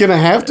that's gonna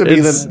have to be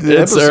It's the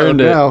episode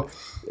earned it. now.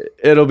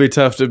 It'll be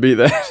tough to beat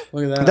that.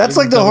 Look at that. That's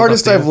like the Doubled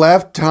hardest up I've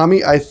laughed,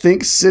 Tommy. I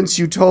think since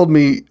you told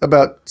me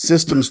about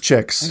systems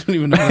checks I don't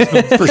even know. How to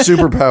spell- for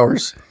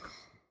superpowers.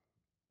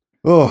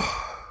 Oh,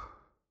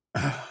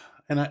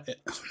 and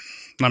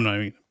I'm not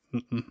even.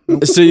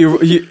 So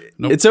you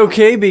Nope. it's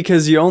okay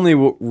because you only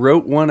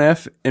wrote one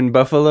F in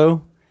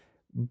buffalo,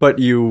 but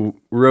you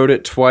wrote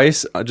it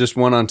twice, just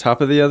one on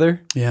top of the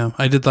other. Yeah,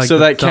 I did like So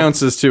the that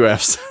counts as two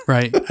Fs.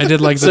 Right. I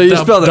did like the So you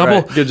spelled it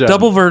double right. Good job.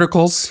 double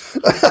verticals.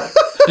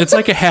 It's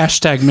like a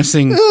hashtag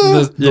missing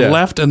the Yeah.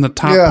 left and the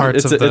top Yeah.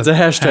 parts It's of a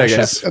hashtag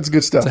hashes. F. that's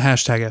good stuff. It's a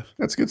hashtag F.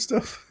 That's good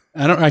stuff.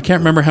 I can't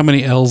remember how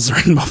many L's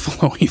are in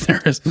Buffalo either.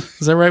 Is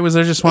that right? Was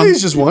there just one?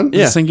 He's just one.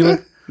 Yeah.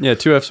 Singular? Yeah,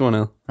 two Fs, one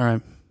L. All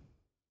right.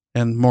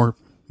 And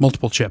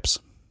multiple chips.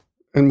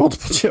 And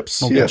multiple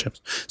chips. Multiple Yeah.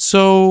 chips.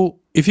 So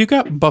if you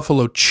got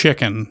buffalo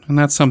chicken, and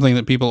that's something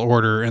that people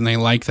order and they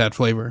like that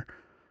flavor,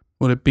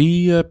 would it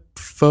be a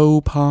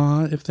faux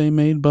pas if they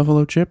made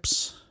buffalo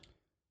chips?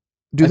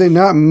 Do they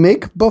not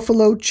make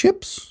buffalo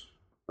chips?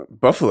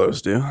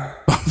 Buffaloes do.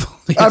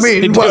 I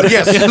mean, well,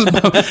 yes.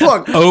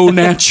 Look, Au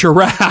natural.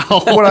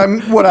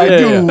 what I Yeah,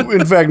 do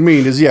in fact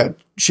mean is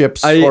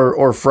chips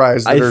or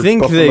fries. That I are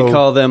think they buffalo.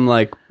 call them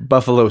like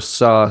buffalo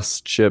sauce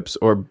chips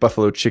or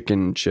buffalo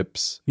chicken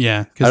chips.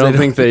 Yeah. I don't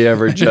think they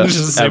ever just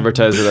just say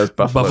advertise it as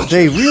buffalo. buffalo.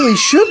 They really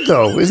should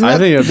though. Isn't I that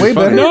think it'd be way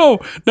fun. better?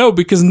 No,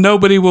 because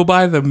nobody will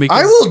buy them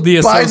because I will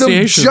the buy them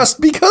association.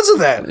 just because of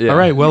that. Yeah. All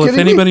right. Well, You if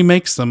kidding me? anybody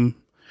makes them,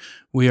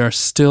 we are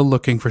still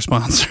looking for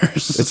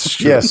sponsors. It's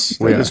true. Yes,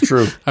 that is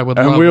true. I would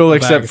And love we will a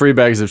accept bag. free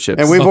bags of chips.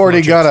 And we've Buffalo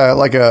already chips.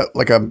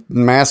 got a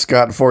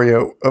mascot for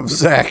you of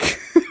Zach,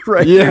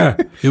 right? yeah.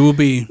 It will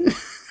be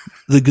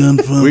the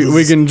Gunfathers.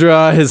 We can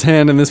draw his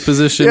hand in this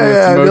position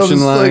Yeah, with they'll motion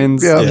just, like,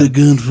 lines. yeah. The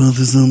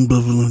Gunfathers on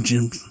buffalo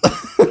chips.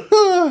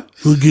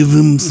 We'll give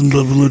him some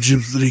buffalo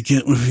chips that he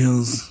can't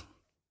refuse.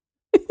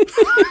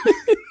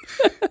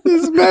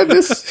 This is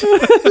madness.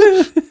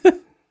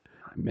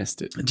 I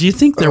missed it. Do you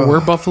think there were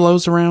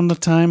buffaloes around the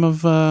time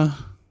of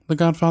The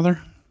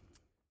Godfather?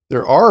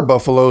 There are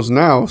buffaloes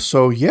now,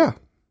 so yeah,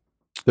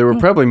 There were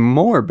probably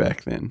more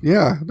back then.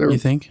 there You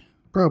think?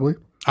 probably.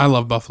 I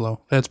love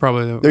buffalo. That's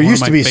probably There one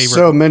used of to my be favorite.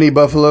 so many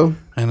buffalo.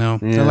 I know.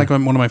 Yeah. They're like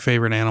one of my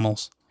favorite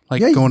animals.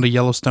 Like Yeah, going to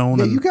Yellowstone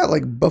Yeah, and you got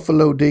like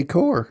buffalo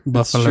decor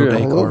buffalo true.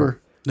 decor. all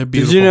over. They're Did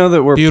beautiful. you know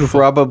that we're Beautiful.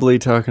 probably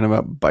talking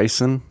about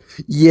bison?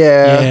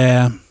 Yeah.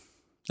 Yeah,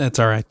 that's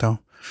all right though.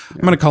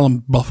 I'm gonna call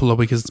them buffalo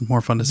because it's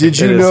more fun to say. Did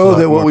you It is a know lot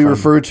that what more we fun.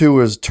 refer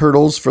to as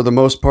turtles, for the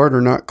most part, are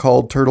not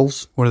called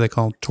turtles? What are they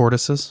called?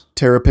 Tortoises.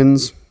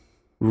 Terrapins.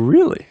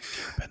 Really?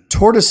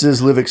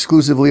 Tortoises live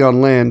exclusively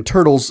on land,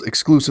 turtles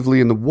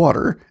exclusively in the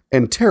water,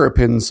 and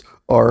terrapins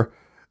are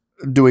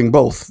doing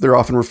both. They're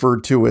often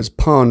referred to as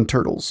pond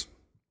turtles.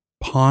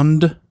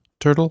 Pond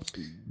turtles.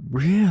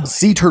 Really?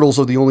 Sea turtles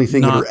are the only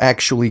thing that Not- are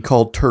actually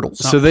called turtles.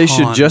 So they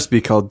should pond. just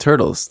be called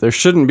turtles. There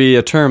shouldn't be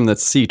a term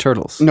that's sea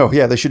turtles. No,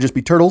 yeah, they should just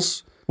be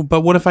turtles.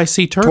 But what if I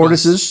see turtles?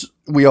 Tortoises,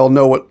 we all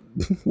know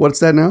what's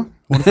that now?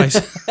 What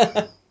if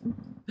I?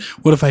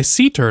 What if I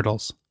see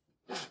turtles?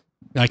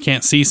 I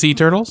can't see sea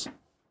turtles.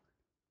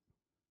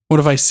 What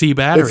if I see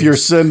batteries? If you're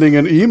sending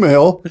an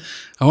email,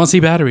 I want to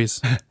see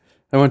batteries.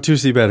 I want 2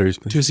 sea batteries,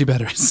 please. To see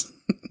batteries.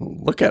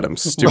 Look at him,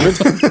 stupid.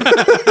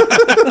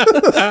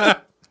 I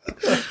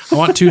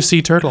want to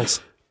see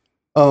turtles.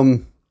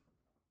 um,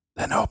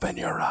 Then open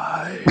your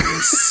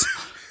eyes.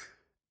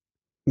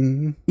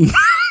 mhm.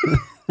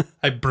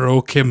 I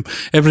broke him.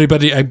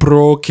 Everybody, I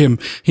broke him.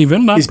 He will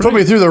not he's put break.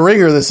 me through the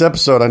ringer this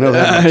episode. I know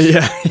that. much.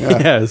 yeah,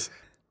 yes.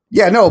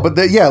 Yeah, no, but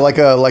like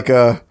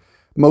a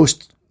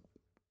most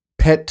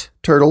pet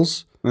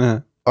turtles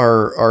Uh,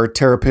 are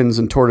terrapins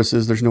and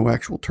tortoises. There's no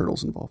actual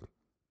turtles involved.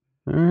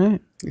 all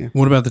right.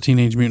 What about the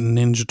Teenage Mutant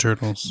Ninja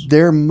Turtles?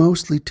 They're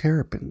mostly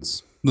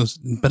terrapins.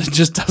 But it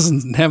just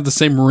doesn't have the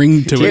same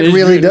ring to It it.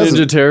 really Ninja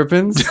doesn't.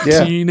 Terrapins?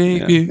 Yeah,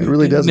 Teenage it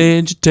really doesn't.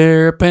 Ninja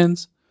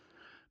Terrapins.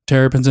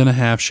 Terrapins in a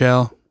half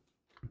shell.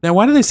 Now,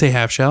 why do they say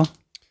half shell?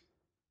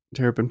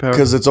 Terrapin power.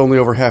 because it's only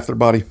over half their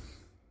body.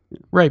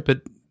 Right,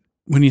 but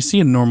when you see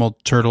a normal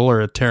turtle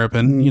or a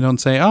terrapin, you don't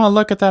say, "Oh,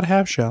 look at that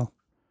half shell."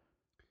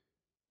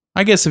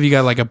 I guess if you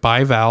got like a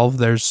bivalve,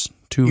 there's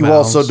two You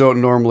valves. also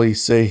don't normally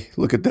say,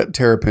 "Look at that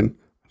terrapin."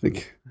 I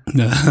think.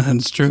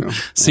 That's true.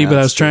 See, but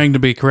I was trying to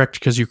be correct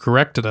because you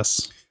corrected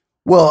us.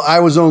 Well, I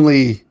was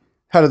only.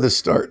 How did this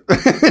start?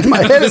 In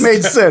my head, it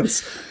made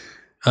sense.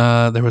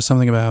 There was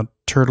something about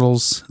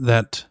turtles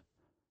that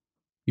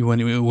when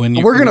you We're gonna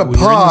we were in the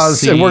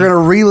pause and sea- we're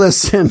gonna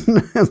re-listen,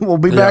 and we'll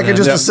be back in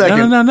just a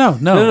second. No, I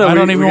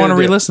don't we even want to gotta do it.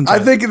 re-listen to I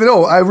it. think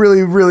I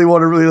really, really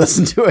want to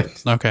re-listen to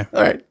it. Okay.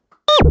 All right.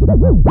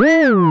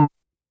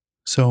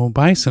 So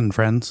bison,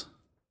 friends.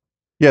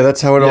 Yeah,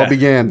 that's how it all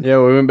began.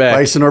 Yeah, we went back.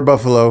 Bison or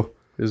buffalo,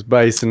 It was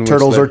bison. which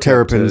turtles led or up to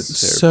terrapins.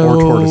 So Or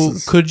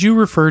tortoises. could you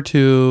refer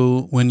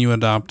to when you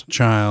adopt a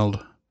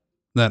child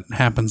that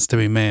happens to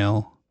be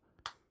male?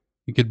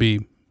 It could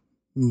be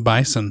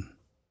bison.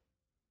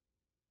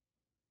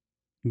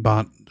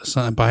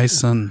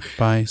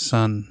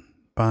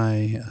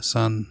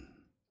 Bison.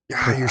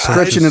 Yeah, you're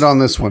stretching it on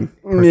this one.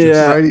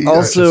 Yeah. Right?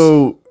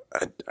 Also,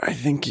 I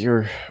think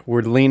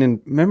we're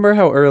leaning. Remember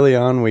how early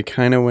on we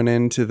kind of went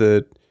into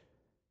the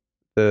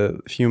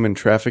human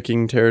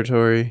trafficking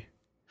territory?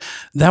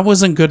 That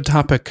wasn't good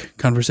topic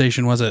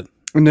conversation, was it?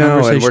 No,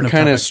 and Conversation we're of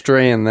kind of topic.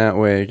 straying that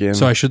way again.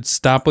 So I should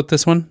stop with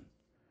this one?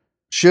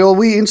 Shall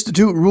we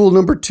institute rule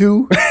number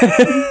 2?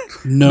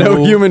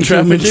 No human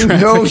trafficking?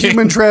 No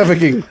human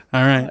trafficking.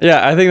 All right.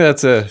 yeah, I think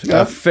that's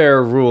Yeah. a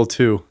fair rule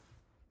too.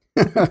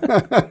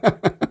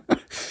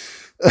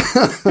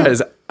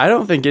 Guys, I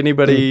don't think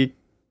anybody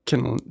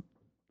can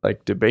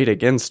like debate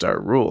against our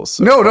rules.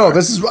 so No, far.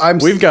 this is.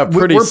 We've got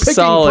pretty we're picking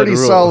solid pretty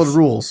rules. solid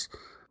rules.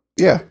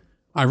 Yeah.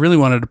 I really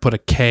wanted to put a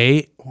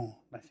K. Oh,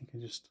 I think I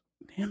just.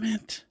 Damn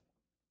it.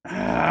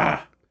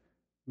 Ah.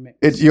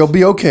 You'll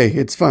be okay.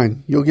 It's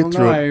fine. You'll get Well,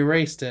 through no, I it.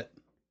 erased it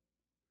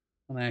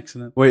on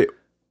accident. Wait,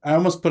 I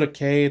almost put a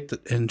K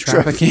in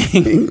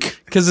trafficking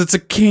because it's a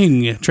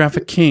king.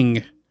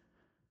 Trafficking.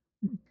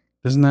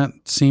 Doesn't that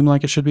seem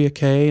like it should be a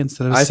K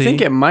instead of a I C?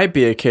 think it might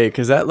be a K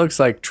because that looks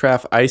like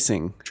traff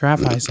icing.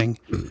 Traf icing.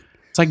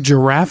 It's like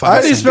giraffe I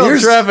icing. just felt-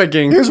 Here's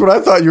trafficking. Here's what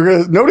I thought you were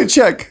gonna. Nobody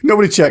check.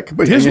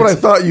 But here's what I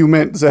thought you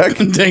meant, Zach.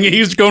 Dang it, he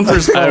was going for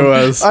his I phone.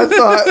 was. I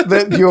thought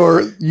that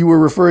you were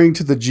referring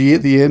to the G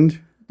at the end.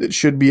 That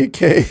should be a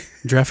K.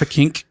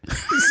 Trafficking.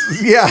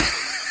 Yeah.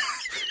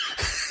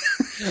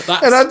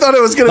 And I thought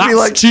it was gonna be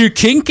like too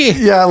kinky.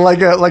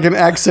 like an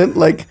accent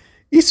like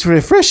it's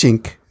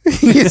refreshing.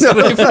 You know,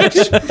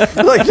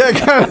 like that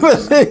kind of a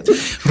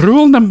thing.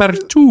 Rule number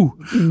 2: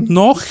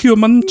 no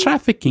human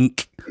trafficking.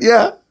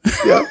 Yeah.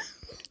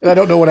 And I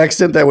don't know what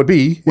accent that would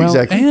be Well,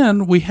 exactly.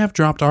 and we have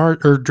dropped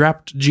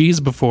dropped G's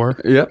before.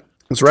 Yep.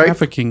 That's right.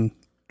 Trafficking.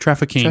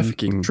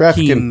 Trafficking.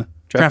 Trafficking.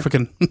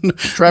 Trafficking.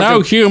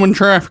 No human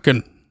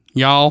trafficking,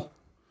 y'all.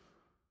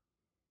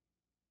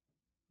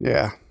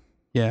 Yeah.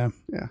 Yeah.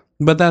 Yeah.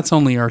 But that's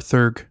only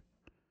Arthurg.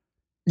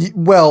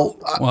 Well,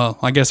 Well,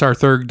 I guess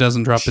Arthurg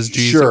doesn't drop his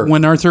G's. Sure.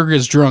 When Arthur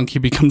is drunk, he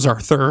becomes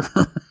Arthur.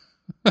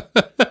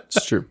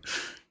 It's true.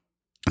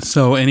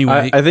 So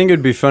anyway, I think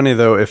it'd be funny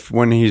though if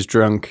when he's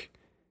drunk,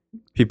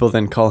 people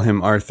then call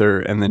him Arthur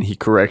and then he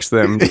corrects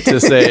them to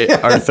say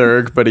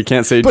Arthurg, but he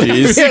can't say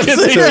G's. yeah,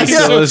 So he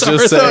still is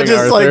just so saying it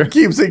just Arthur. like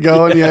keeps it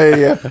going.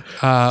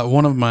 Yeah.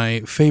 one of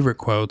my favorite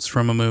quotes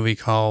from a movie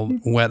called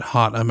Wet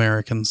Hot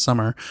American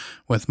Summer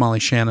with Molly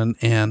Shannon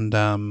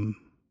and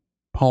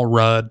Paul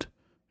Rudd.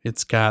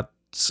 It's got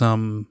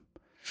some,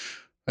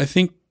 I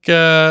think,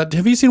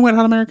 have you seen Wet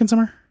Hot American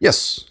Summer?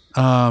 Yes.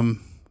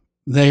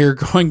 They're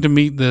going to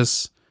meet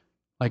this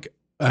like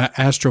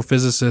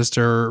astrophysicist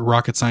or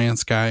rocket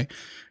science guy.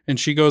 And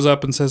she goes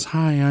up and says,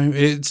 "Hi,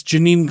 it's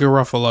Janine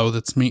Garofalo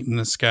that's meeting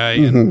this guy."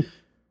 And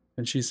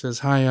she says,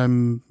 "Hi, I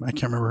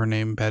can't remember her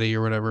name, Betty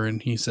or whatever."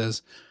 And he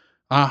says,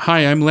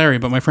 "Hi, I'm Larry,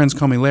 but my friends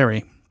call me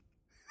Larry."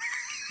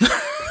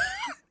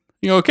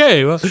 You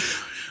okay? Well,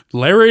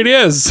 Larry it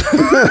is.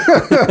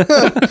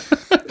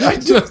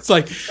 It's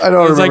like I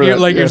don't it's like remember you're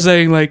that, like yeah. you're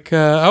saying like,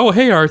 "Oh,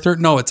 hey Arthur."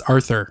 No, it's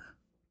Arthur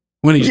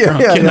when he's Yeah,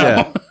 drunk. yeah, You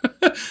know?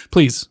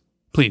 Please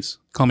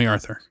call me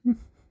Arthur.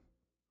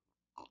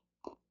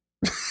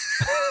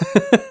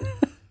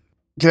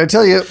 Can I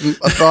tell you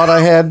a thought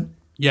I had?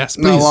 Yes,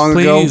 Not please, long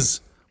ago.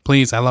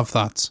 please. I love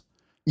thoughts.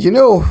 You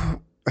know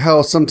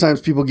how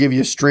sometimes people give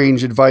you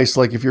strange advice,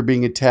 like if you're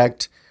being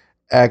attacked,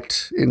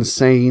 act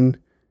insane.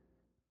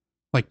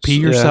 Like pee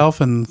Yeah. yourself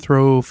and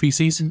throw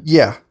feces.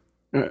 Yeah.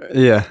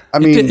 Yeah. I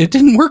mean, It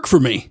didn't work for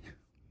me.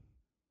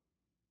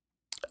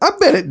 I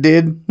bet it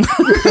did.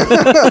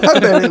 I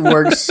bet it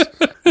works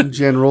in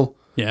general.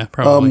 Yeah,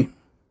 probably.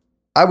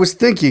 I was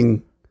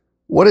thinking,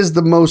 what is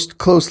the most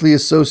closely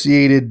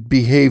associated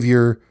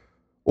behavior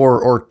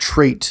or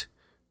trait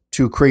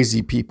to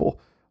crazy people?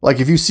 Like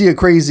if you see a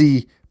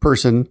crazy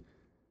person,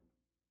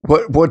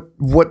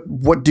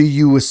 what do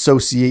you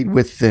associate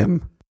with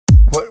them?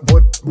 What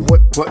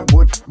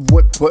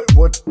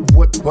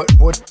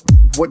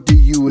do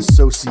you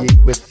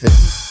associate with them?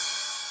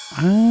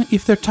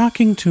 If they're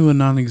talking to a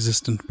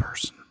non-existent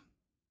person,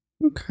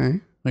 Okay.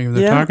 like if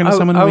they're talking to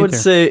someone who I ain't would there.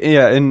 say,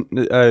 yeah, and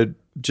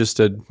just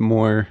a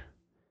more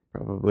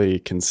probably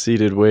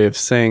conceited way of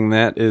saying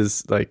that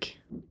is like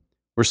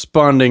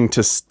responding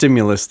to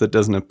stimulus that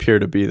doesn't appear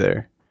to be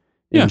there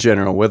in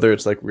general, whether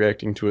it's like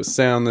reacting to a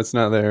sound that's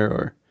not there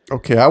or.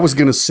 Okay, I was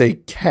gonna say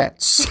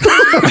cats.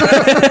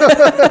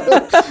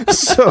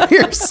 So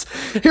here's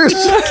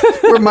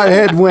where my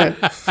head went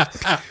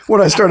when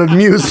I started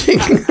musing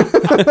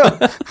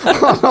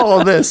on all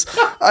of this.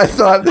 I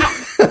thought,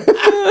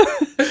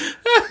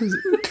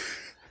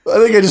 I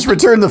think I just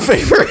returned the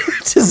favor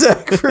to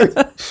Zach for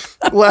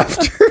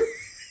laughter.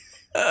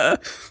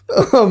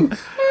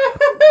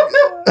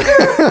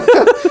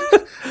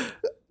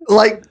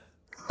 Like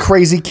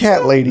crazy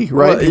cat lady,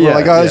 right? Well, People are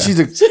like, oh, yeah.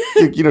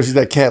 she's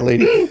that cat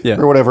lady, Yeah.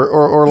 or whatever,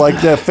 or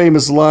like that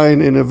famous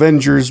line in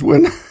Avengers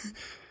when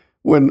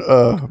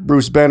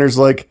Bruce Banner's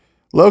like,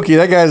 Loki,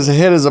 that guy's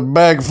head is a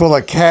bag full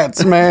of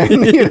cats, man.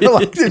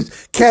 Like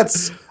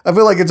cats. I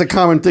feel like it's a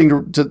common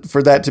thing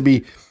for that to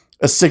be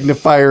a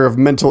signifier of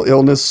mental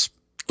illness.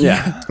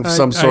 Yeah. Of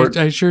some sort.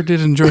 I sure did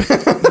enjoy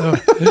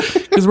it.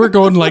 Because we're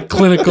going like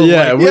clinical.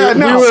 Yeah, like, Yeah,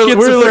 no, we're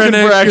looking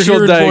schizophrenic, for actual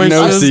you're hearing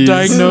voices,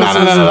 diagnoses. No.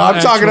 I'm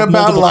and talking actual about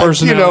multiple like,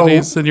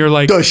 personalities, and you're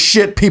like, the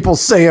shit people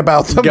say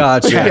about them.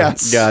 Gotcha.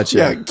 Cats. Gotcha.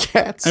 Yeah,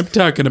 cats. I'm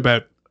talking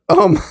about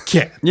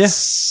cats.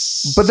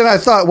 Yes. But then I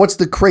thought, what's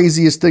the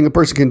craziest thing a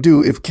person can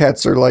do if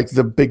cats are like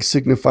the big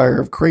signifier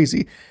of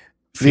crazy?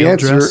 Field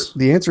dress.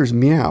 The answer is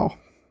meow.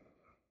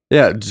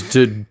 Yeah,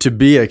 to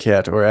be a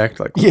cat or act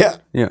like one. Yeah.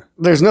 Yeah.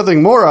 There's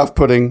nothing more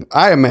off-putting,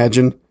 I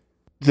imagine,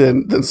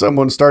 than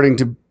someone starting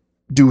to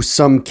do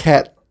some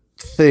cat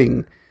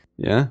thing.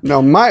 Yeah. Now,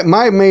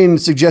 my main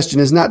suggestion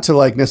is not to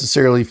like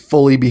necessarily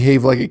fully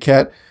behave like a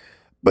cat,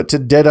 but to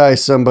dead-eye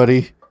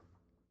somebody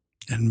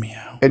And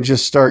meow. and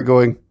just start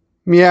going,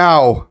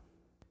 meow,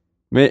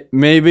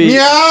 Maybe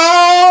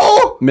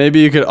meow, maybe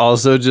you could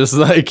also just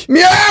like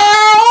meow.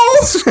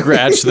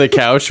 scratch the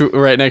couch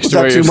right next Is to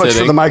where that you're too much for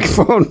sitting. the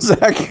microphone,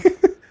 Zach?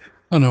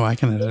 Oh, no, I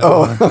can edit it.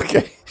 Oh,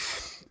 okay.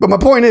 But my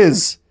point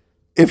is,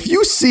 if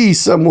you see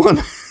someone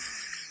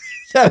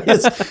that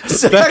is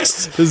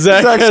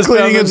Zach has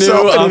cleaning found a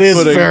himself, new and it is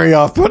off-putting. very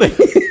off-putting.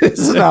 This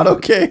is not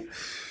okay.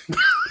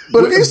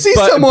 But if you see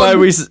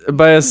someone,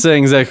 By us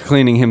saying Zach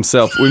cleaning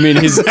himself, we mean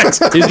he's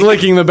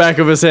licking the back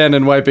of his hand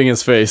and wiping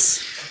his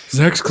face.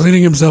 Zach's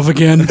cleaning himself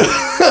again.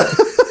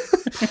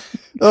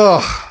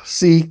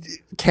 see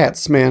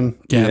cats, man.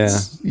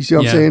 Cats. You see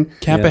what I'm saying?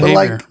 Cat Yeah. But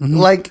behavior.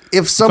 like if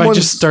If I someone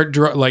just start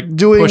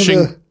doing pushing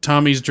the-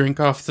 Tommy's drink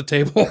off the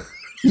table.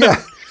 yeah,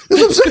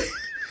 that's what I'm saying.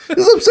 That's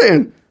what I'm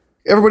saying.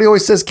 Everybody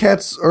always says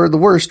cats are the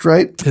worst,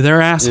 right?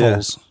 They're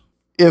assholes.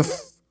 If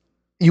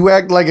you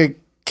act like a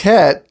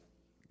cat,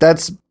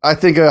 that's, I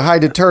think, a high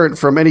deterrent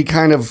from any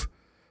kind of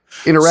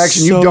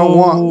interaction you don't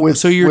want with,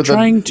 so you're with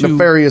trying a to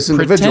nefarious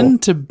individual.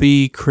 pretend to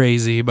be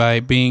crazy by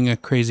being a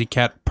crazy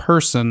cat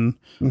person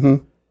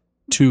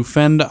to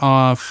fend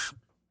off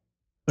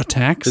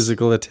attacks.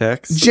 Physical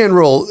attacks.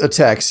 General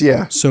attacks,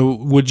 yeah. So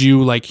would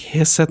you like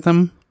hiss at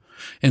them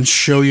and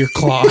show your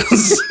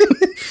claws?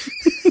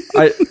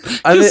 I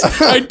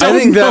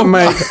think that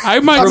might I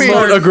might promote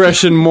start,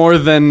 aggression more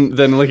than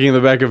licking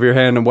the back of your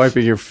hand and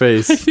wiping your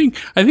face. I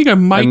think I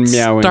might And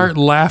meowing. start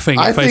laughing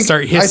if I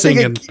start hissing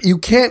I and think you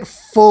can't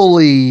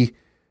fully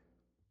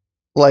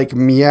like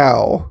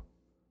meow,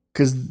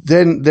 because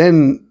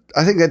then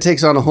I think that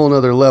takes on a whole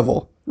nother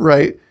level,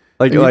 right?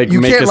 Like And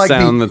make can't, a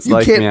sound that's you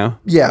like can't- meow.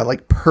 Yeah,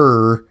 like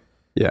purr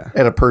Yeah.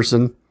 at a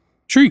person.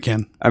 sure you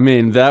can. I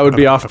mean, that would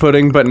be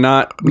off-putting, but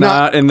not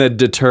in the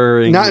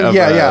deterring Not of,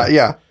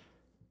 yeah.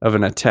 of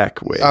an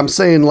attack way. I'm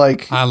saying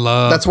like I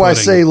love that's why I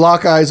pudding. say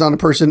lock eyes on a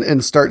person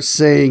and start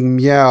saying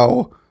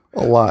meow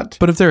a lot.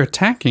 But if they're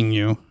attacking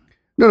you,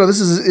 No,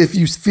 this is if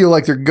you feel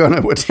like they're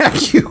gonna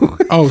attack you.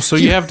 oh, so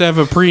you have to have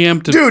a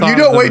preemptive. Dude, you thought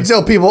don't that- wait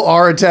till people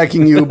are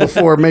attacking you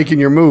before making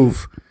your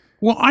move.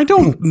 Well, I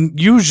don't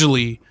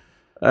usually.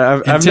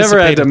 I've never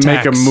had to anticipate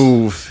make a attacks.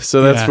 move,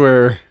 so that's Yeah.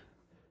 where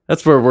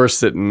we're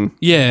sitting.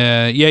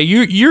 Yeah.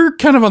 You're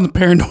kind of on the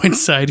paranoid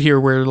side here,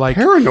 where like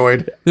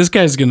Paranoid. this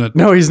guy's gonna.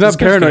 No, he's this not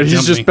guy's gonna paranoid. He's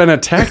jump just me. been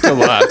attacked a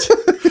lot.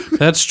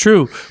 That's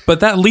true, but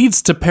that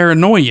leads to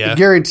paranoia.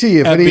 Guarantee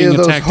if At any being of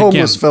those attacked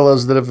homeless again.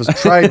 fellows that have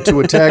tried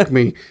to attack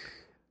me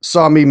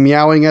saw me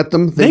meowing at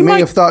them, they may might-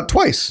 have thought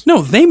twice.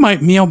 No, they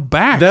might meow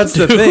back. That's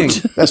the dude.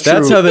 thing. That's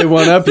That's true. how they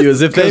one up you.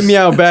 Is if they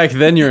meow back,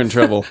 then you're in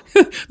trouble.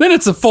 Then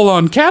it's a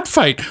full-on cat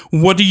fight.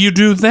 What do you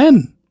do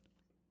then?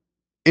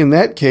 In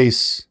that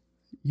case,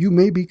 you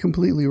may be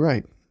completely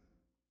right.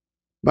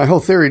 My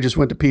whole theory just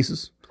went to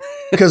pieces.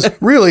 Because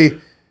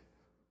really,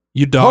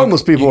 You dog.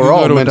 homeless people you are go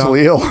all to a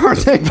mentally ill,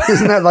 aren't they?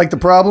 Isn't that like the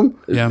problem?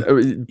 dog.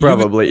 Yeah.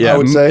 Probably, yeah. I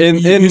would say. in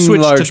You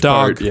switch large to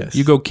dog. part, yes.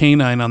 You go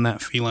canine on that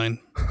feline.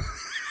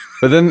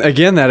 But then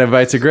again, that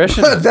invites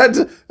aggression.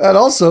 That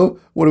also,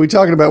 what are we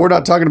talking about? We're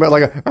not talking about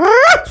like a,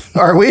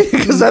 are we?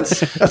 Because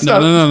that's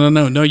No,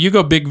 not no. You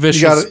go big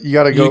vicious. You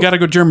gotta go- You gotta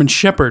go German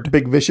Shepherd.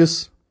 big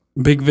vicious.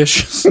 Big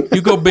vicious.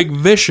 You go big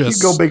vicious.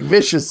 You go big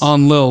vicious.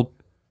 on little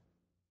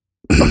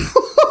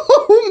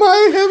Oh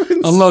my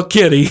heavens. on little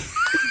kitty.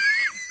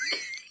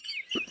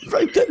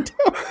 Write that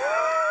down.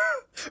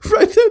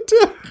 Write that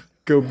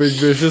Go big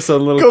vicious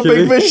on little Go kitty.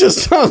 big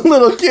vicious on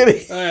little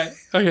kitty. All right.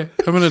 Okay.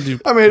 I'm going to do.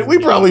 I mean, we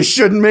probably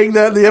shouldn't make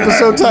that the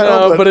episode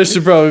title, No, but it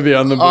should probably be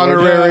on the board.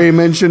 honorary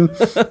mention.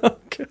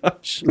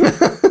 Gosh.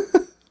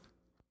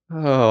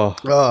 Oh.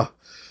 Uh,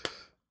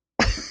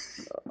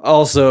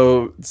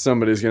 Also,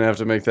 somebody's gonna have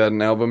to make that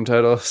an album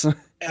title.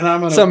 And I'm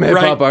going to. Some hip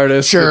hop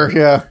artist. sure,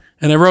 yeah.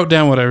 And I wrote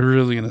down what I was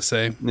really going to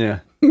say. Yeah.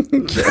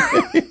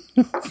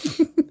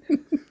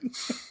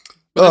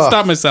 But I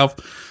stopped myself.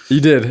 You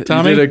did.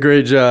 Tommy? You did a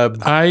great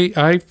job.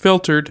 I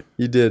filtered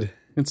You did.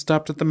 and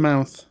stopped at the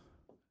mouth.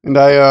 And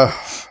I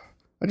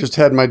just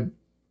had my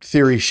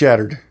theory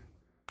shattered.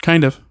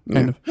 Kind of.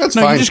 that's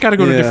No, fine. you just got to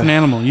go to a Yeah. different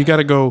animal. You got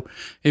to go.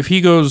 If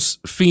he goes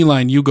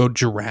feline, you go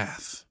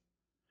giraffe.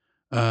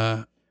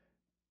 That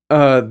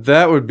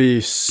would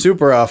be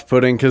super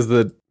off-putting because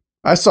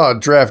I saw a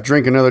giraffe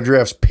drink another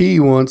giraffe's pee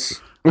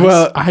once.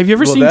 Have you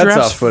ever seen that's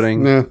giraffes?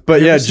 off-putting. Yeah.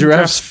 But yeah, seen giraffes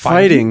giraffes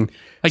fighting? fighting.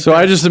 Like So I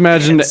their just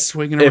imagined heads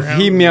swinging if around?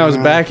 he meows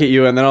back at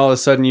you and then all of a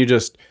sudden you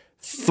just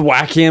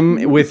thwack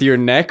him with your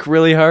neck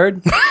really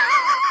hard.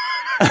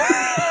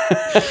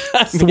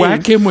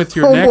 Thwack him with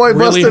your neck Homeboy really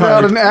busted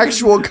hard. out an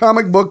actual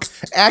comic book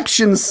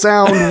action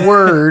sound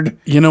word.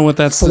 You know what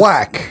that's?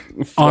 Thwack.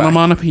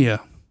 Onomatopoeia.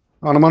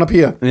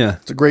 Onomatopoeia. Yeah.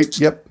 It's a great,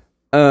 yep.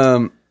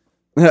 I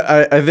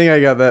think I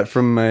got that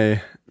from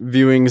my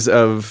viewings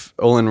of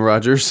Olin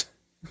Rogers.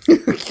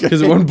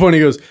 Because at one point he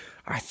goes,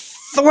 I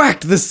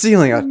thwacked the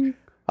ceiling.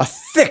 A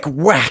thick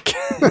whack.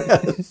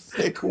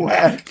 Thick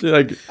whack. He,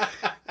 like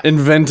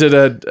invented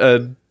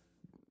a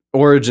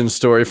origin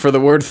story for the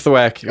word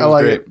thwack. It was I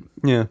like great. it.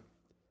 Yeah.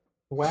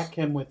 Thwack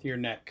him with your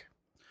neck.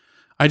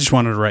 I just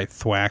wanted to write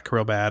thwack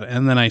real bad,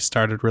 and then I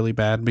started really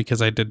bad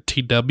because I did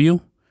TW.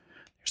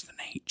 There's an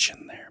H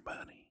in there,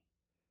 buddy.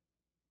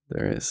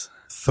 There is.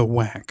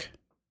 Thwack,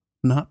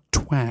 not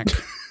twack.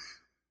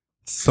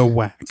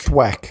 Thwack.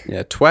 Thwack.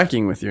 Yeah,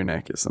 twacking with your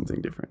neck is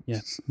something different.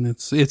 Yeah,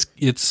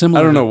 it's similar.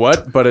 I don't know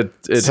what, but it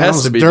has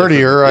Sounds to be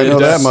dirtier, different. I know It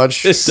does. that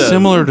much. It does.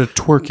 Similar to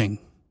twerking.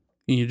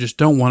 You just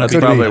don't want That's to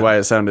be probably why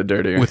it sounded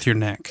dirtier. with your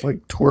neck.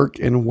 Like twerk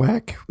and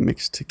whack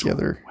mixed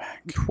together.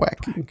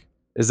 Twacking.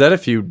 Is that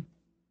if you...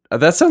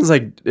 that sounds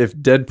like if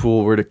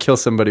Deadpool were to kill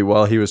somebody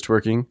while he was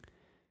twerking,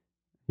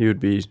 he would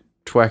be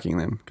twacking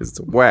them because it's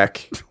a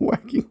whack.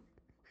 Twacking.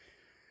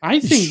 I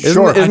think Isn't,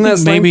 Sure. isn't I that think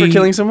slang maybe for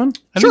killing someone?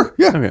 Sure,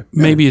 yeah. Okay.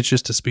 maybe it's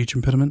just a speech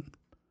impediment.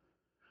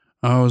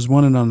 I was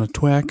wanted on a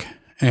twack,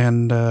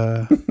 and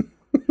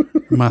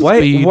my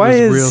speed why was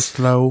is- real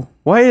slow.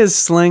 Why is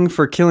slang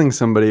for killing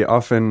somebody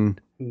often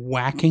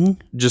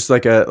Whacking. just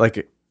like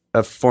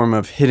a form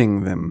of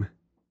hitting them?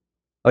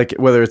 Like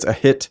whether it's a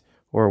hit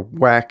or a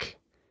whack.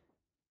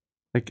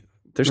 Like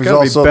there's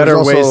got to be better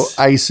there's also ways.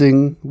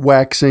 icing,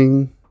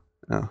 waxing.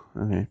 Oh,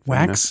 okay.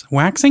 fair enough.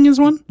 Waxing is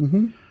one?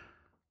 Mm-hmm.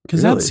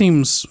 Because Really? that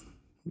seems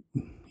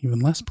even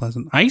less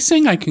pleasant.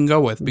 Icing I can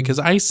go with because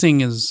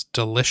icing is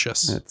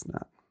delicious. It's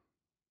not.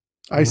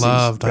 Icing's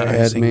Loved bad,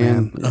 icing,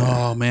 man.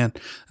 Yeah. Oh, man.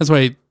 That's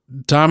why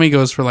Tommy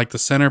goes for like the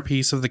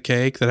centerpiece of the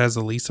cake that has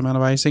the least amount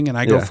of icing, and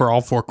I go Yeah. for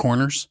all four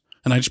corners,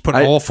 and I just put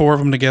all four of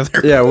them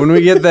together. Yeah, when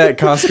we get that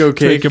Costco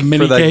cake Like a for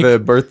mini like cake. the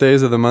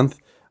birthdays of the month,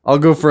 I'll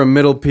go for a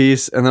middle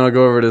piece and then I'll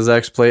go over to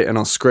Zach's plate and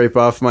I'll scrape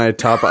off my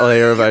top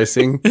layer of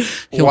icing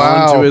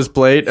Wow. onto his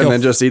plate and He'll-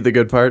 then just eat the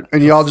good part.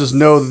 And y'all just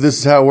know that this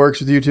is how it works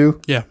with you two?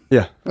 Yeah.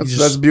 Yeah,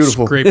 That's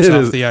beautiful. Scrapes it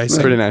off is the icing.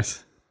 pretty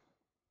nice.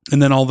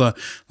 And then all the,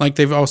 like,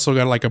 they've also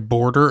got like a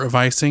border of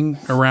icing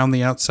around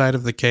the outside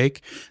of the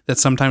cake that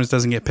sometimes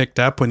doesn't get picked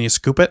up when you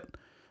scoop it.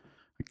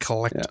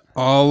 Collect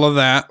all of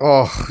that.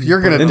 Oh,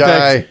 you're going to In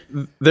die. fact,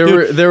 there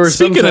were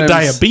Speaking of sometimes-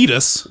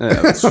 diabetes, Yeah,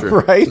 that's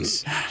true.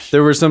 Right?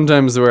 There were some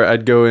times where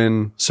I'd go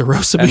in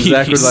cirrhosis. and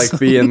Zach would like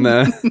be in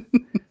the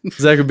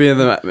Zach would be in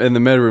the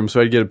med room, so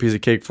I'd get a piece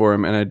of cake for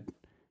him, and I'd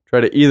try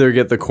to either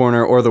get the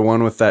corner or the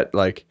one with that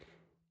like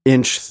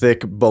inch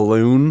thick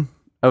balloon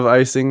of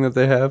icing that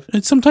they have.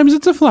 And sometimes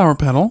it's a flower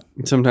petal.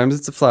 Sometimes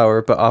it's a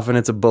flower, but often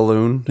it's a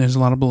balloon, There's a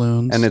lot of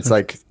balloons. and it's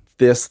like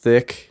this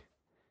thick.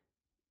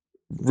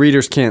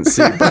 Readers can't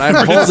see, but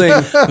I'm holding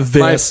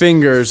my This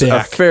fingers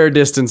a thick. fair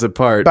distance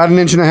apart. About an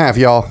inch and a half,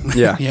 y'all.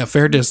 Yeah, Yeah,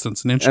 fair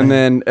distance, an inch. and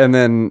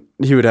then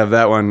he would have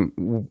that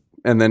one,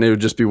 and then it would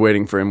just be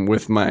waiting for him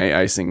with my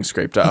icing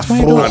scraped off.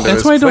 onto that's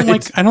his why I don't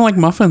plate. like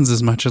muffins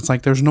as much. It's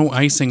like there's no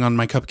icing on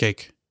my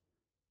cupcake.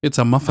 It's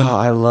a muffin. Oh,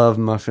 I love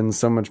muffins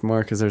so much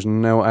more because there's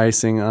no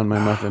icing on my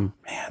muffin,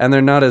 and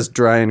they're not as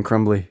dry and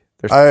crumbly.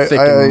 They're thick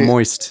and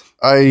moist.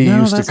 I No,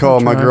 used to that's call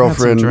not my dry. That's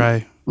girlfriend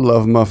dry.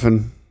 Love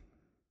Muffin.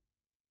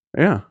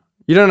 Yeah,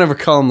 you don't ever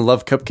call them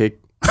love cupcake,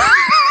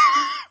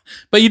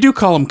 But you do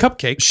call them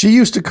cupcakes. She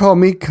used to call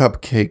me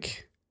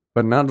Cupcake.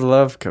 but not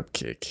love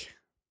cupcake.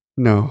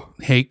 No.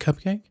 Hate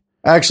cupcake.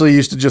 I actually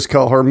used to just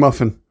call her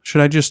Muffin.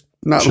 Should I just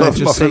Not should I Love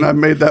just Muffin. say, I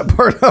made that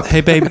part up.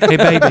 hey baby, hey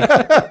baby,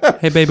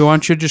 hey baby? Why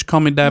don't you just call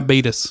me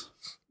diabetes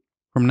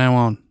from now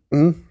on?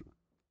 Mm?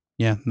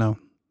 Yeah, no,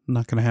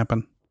 not gonna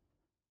happen.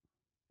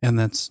 And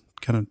that's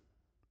kind of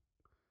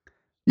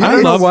You I know, I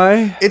don't know love-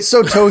 why. it's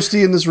so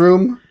toasty in this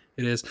room.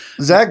 it is.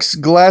 Zach's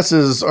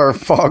glasses are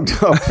fogged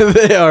up.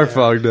 They are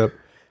fogged up.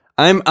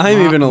 I'm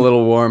even a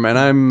little warm, and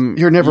I'm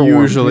You're never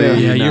warm. usually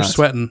Yeah, you're not.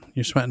 sweating.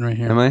 You're sweating right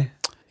here. Am I?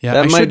 Yeah,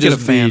 That I might should get a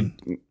just fan.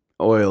 be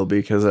oil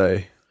because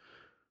I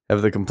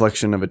have the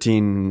complexion of a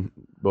teen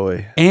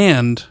boy.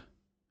 And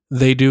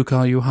they do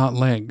call you Hot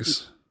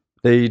Legs.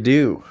 They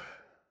do.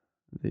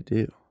 They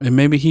do. And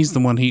maybe he's the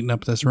one heating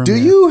up this room. Do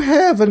here. you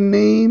have a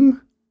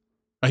name?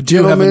 I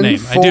do have a gentlemen, name.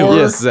 I do. for-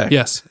 Yes, Zach.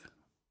 Yes.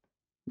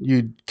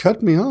 You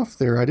cut me off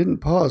there. I didn't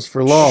pause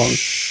for long.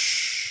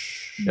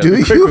 Yeah, Do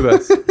be quick you? with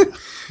us.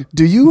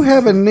 Do you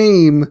have a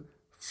name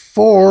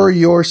for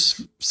your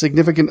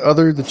significant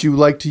other that you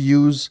like to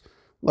use,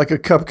 like a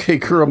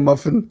cupcake or a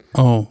muffin?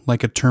 Oh,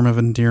 like a term of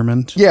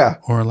endearment? Yeah.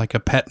 Or like a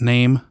pet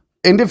name?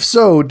 And if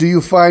so, do you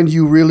find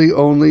you really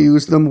only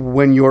use them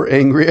when you're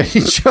angry at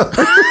each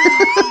other?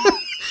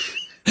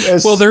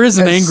 Well, there is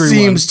an angry one.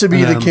 Seems to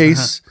be the Um,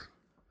 case.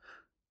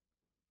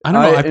 I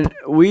don't know.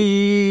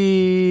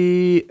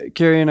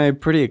 Carrie and I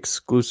pretty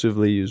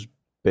exclusively use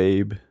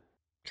Babe,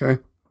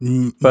 Okay.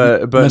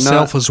 but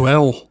myself not, as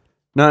well.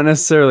 not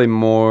necessarily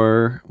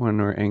more when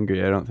we're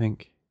angry. I don't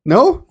think.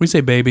 No? We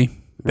say baby,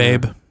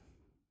 babe,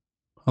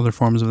 other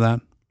forms of that.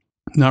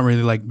 Not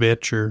really like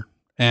bitch or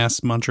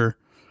ass muncher,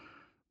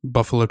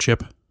 buffalo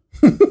chip.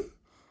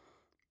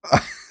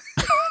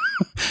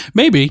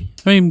 Maybe.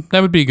 I mean,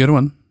 that would be a good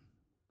one.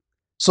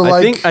 So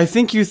like I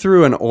think you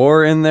threw an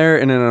or in there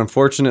in an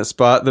unfortunate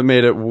spot that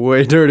made it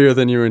way dirtier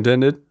than you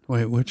intended.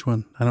 Wait, which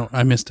one?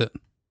 I missed it.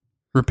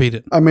 Repeat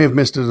it. I may have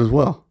missed it as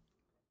well.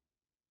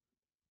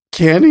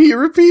 Can he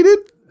repeat it?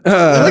 Look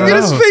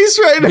at his know. face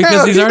right now.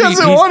 Because He doesn't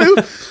he's- want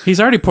to. He's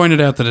already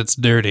pointed out that it's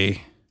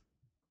dirty.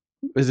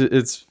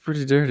 It's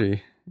pretty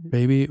dirty.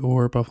 Baby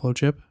or buffalo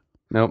chip?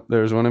 Nope,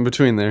 there's one in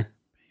between there.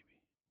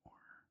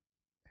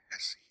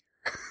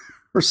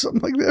 Or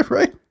something like that,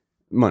 right?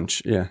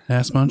 Munch, yeah.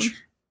 Ass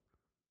munch?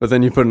 But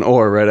then you put an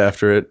or right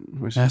after it.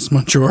 Which Ass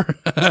muncher.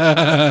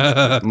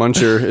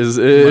 muncher is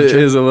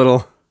a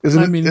little.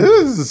 Isn't I it? mean- It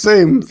is the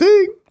same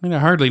thing. I mean, I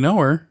hardly know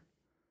her.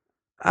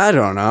 I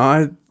don't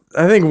know.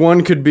 I think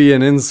one could be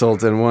an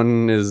insult and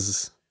one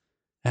is.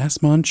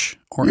 Ass munch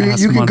or You, ass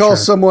you can muncher? call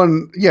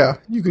someone, yeah,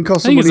 you can call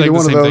think someone it's like either the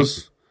one of same thing.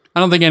 those. I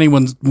don't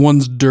think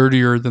one's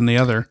dirtier than the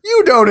other.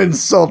 You don't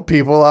insult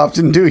people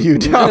often, do you,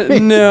 Tommy?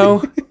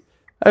 No,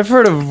 I've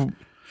heard of.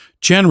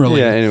 Generally,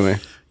 Yeah. Anyway,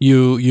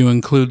 you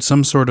include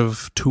some sort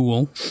of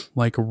tool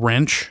like a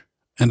wrench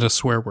and a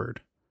swear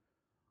word.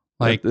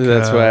 Like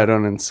that's why I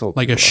don't insult.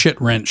 like a people. shit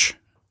wrench.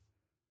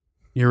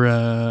 You're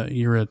a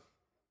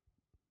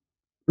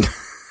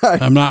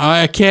I'm not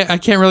I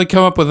can't really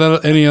come up with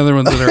any other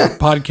ones that are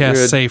podcast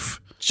You're a safe.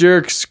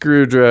 jerk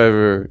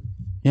screwdriver.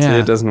 Yeah. See,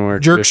 it doesn't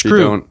work. Jerk if screw.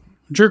 You don't.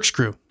 Jerk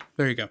screw.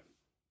 There you go.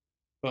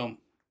 Boom.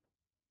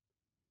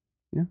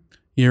 Yeah.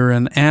 You're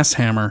an ass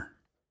hammer.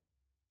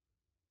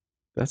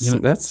 That's You know-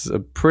 that's a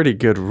pretty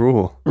good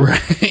rule Right?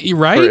 for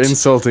Right?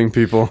 insulting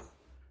people.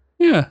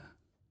 Yeah.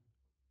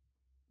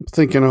 I'm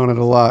thinking on it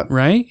a lot.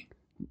 Right?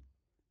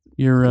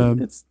 You're a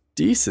It's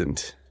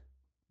decent.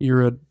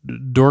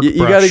 dork. You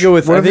got to brush. go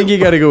with. What I if think it-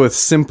 you got to go with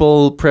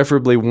simple,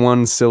 preferably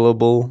one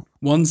syllable.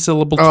 one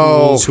syllable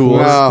Oh, tool.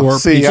 no. or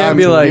See, piece- can't I'm,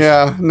 be like-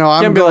 yeah, no,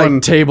 I'm Can't be going,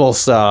 like table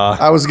saw.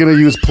 I was going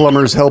to use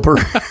plumber's helper,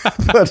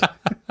 but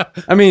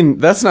I mean,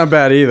 that's not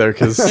bad either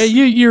because Hey,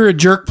 you're a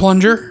jerk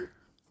plunger.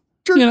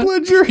 jerk You know-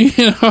 plunger.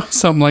 You know,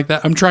 something like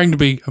that. I'm trying to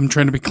be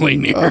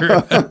clean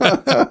here.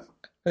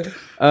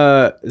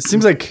 it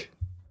seems like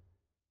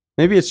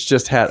maybe it's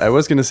just hat. I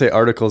was going to say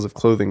articles of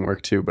clothing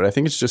work too, but I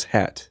think it's just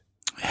hat.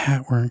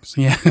 Hat works.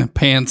 Yeah,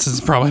 pants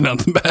is probably not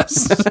the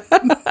best.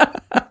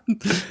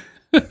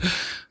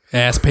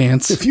 Ass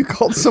pants. If you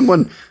called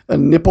someone a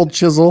nipple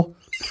chisel,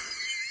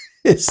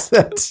 is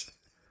that?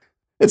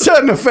 It's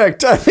not an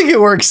effect. I think it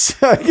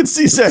works. I can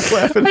see Zach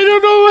laughing. I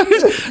don't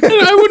know.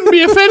 I wouldn't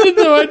be offended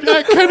though.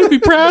 I'd kind of be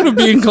proud of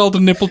being called a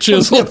nipple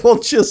chisel. Nipple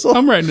chisel.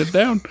 I'm writing it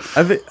down.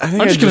 I think I'm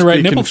I'd just gonna just write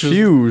be nipple chisel.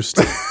 confused.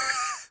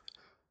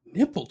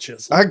 Nipple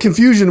chisel.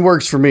 Confusion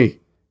works for me.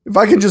 If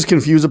I can just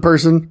confuse a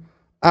person,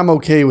 I'm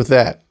okay with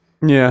that.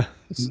 Yeah,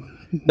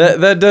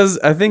 that does.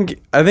 I think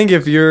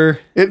if you're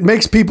It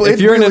makes people. if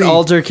you're in an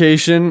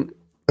altercation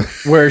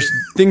where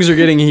things are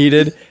getting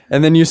heated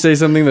and then you say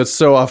something that's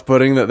so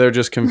off-putting that they're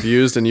just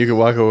confused and you can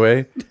walk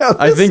away,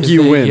 I think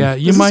you win. Yeah,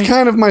 you This might. is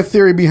kind of my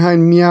theory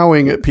behind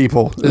meowing at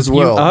people as You-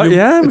 well. Oh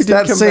yeah, we It's did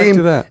that come same. back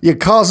to that. You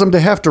cause them to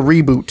have to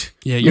reboot.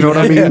 Yeah, you know what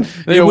I mean. Yeah.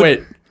 They go, would,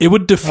 wait, It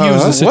would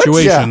diffuse the what?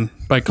 situation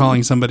by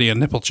calling somebody a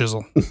nipple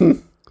chisel.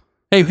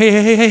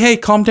 Hey,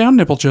 calm down,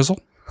 nipple chisel.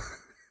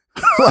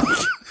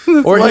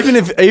 or even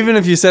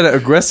if you said it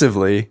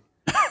aggressively,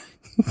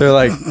 they're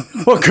like,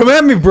 "Well, come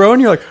at me, bro,"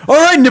 and you're like, "All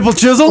right, nipple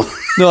chisel."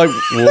 They're like,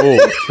 "Whoa,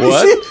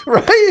 what?"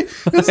 Right?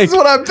 This is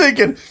what I'm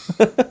thinking.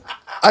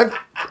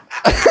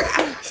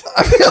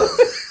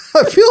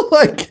 I feel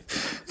like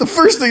the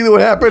first thing that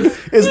would happen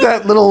is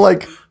that little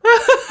like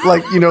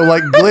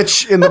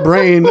glitch in the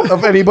brain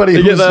of anybody You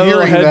who's get that little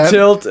hearing head that.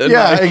 tilt, and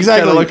Yeah, like,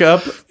 exactly. Gotta look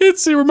up.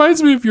 It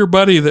reminds me of your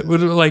buddy that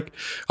would like,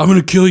 I'm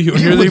gonna kill you.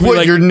 And With they'd be what,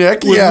 like, your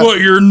neck? With Yeah. what,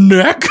 your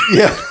neck?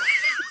 Yeah.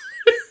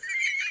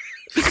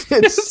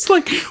 It's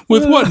like,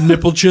 with what?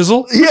 Nipple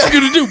chisel? What Yeah. you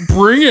gonna do?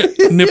 Bring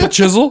it, nipple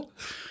chisel.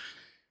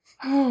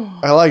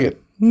 I like it.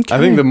 Okay. I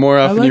think the more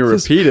I often like you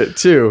this. repeat it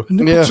too.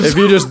 Nipple Yeah. chisel. If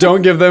you just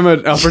don't give them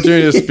an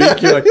opportunity to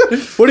speak, you're like,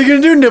 "What are you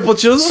gonna do, nipple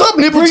chisel? Sup,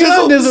 nipple Bring it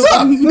on, chisel?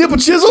 Sup, nipple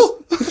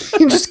chisel?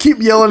 You just keep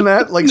yelling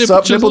that like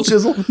sup, nipple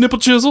chisel. Nipple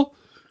chisel.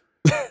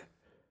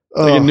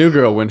 Like a new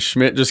girl when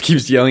Schmidt just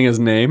keeps yelling his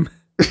name.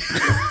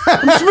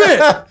 I'm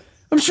Schmidt.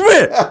 I'm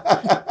Schmidt.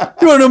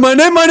 You want to know my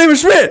name? My name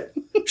is Schmidt.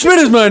 Schmidt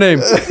is my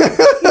name.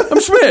 I'm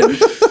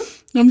Schmidt.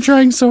 I'm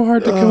trying so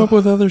hard to come up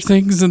with other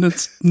things, and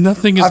it's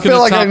nothing is I feel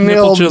going to like top I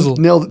nipple chisel.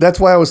 nailed it. That's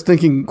why I was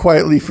thinking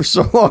quietly for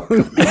so long.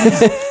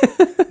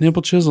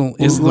 Nipple chisel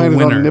is the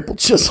Landed on winner. nipple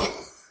chisel.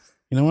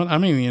 You know what?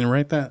 I'm even going to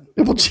write that.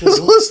 Nipple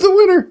chisel is the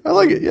winner. I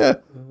like it. Yeah.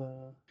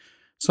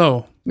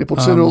 So, Nipple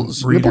chisel.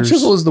 Nipple readers,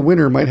 chisel is the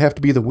winner. Might have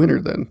to be the winner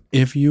then.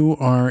 if you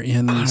are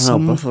in No,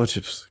 some buffalo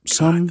chips.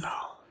 some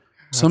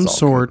all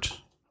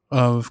sort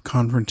of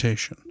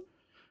confrontation,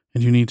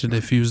 and you need to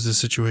defuse the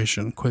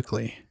situation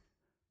quickly,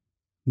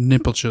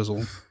 nipple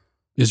chisel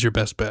is your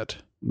best bet.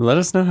 Let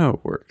us know how it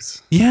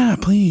works. Yeah,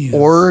 please.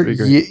 Or Be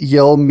great.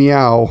 yell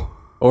meow.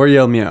 Or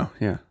yell meow.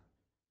 Yeah.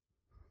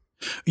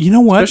 You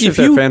know what? Especially if If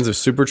you they're fans of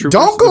Super Troopers.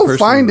 Don't the go person-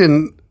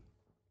 finding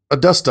a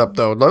dust up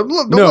though.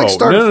 Don't No, like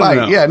start no, a no, fight.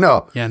 no. Yeah,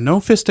 no. yeah, no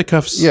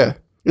fisticuffs. Yeah.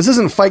 This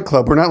isn't Fight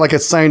Club. We're not like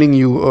assigning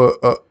you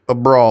a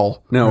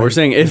brawl. No, we're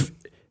saying if you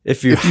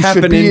If you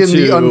happen should be into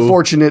in the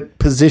unfortunate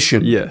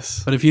position.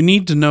 yes, But if you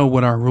need to know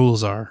what our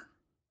rules are,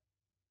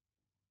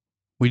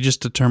 we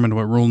just determined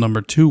what rule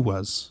number 2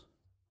 was.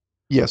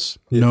 Yes.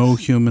 No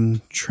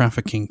human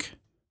trafficking.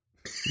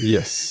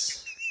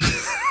 yes,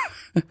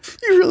 You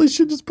really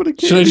should just put a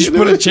Should I just K in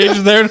put a it. change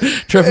there?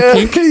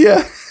 Trafficking?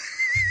 Yeah.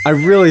 I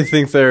really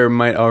think there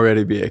might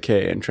already be a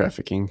K in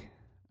trafficking.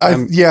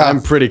 Yeah.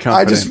 I'm pretty I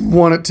confident. just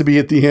want it to be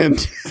at the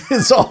end.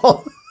 It's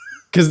all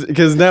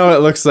Because now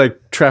it looks like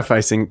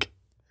trafficking.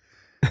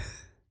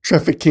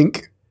 trafficking.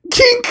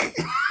 Kink.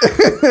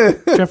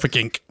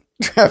 Trafficking.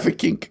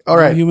 Trafficking. All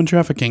No right. human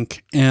trafficking.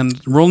 And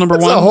rule number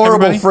It's 1. a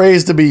horrible everybody?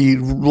 phrase to be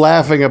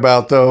laughing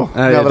about, though.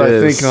 Now It that I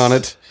is. think on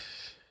it.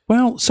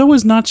 Well, so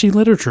is Nazi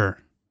literature.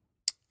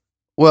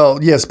 Well,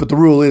 yes, but the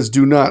rule is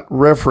do not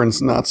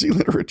reference Nazi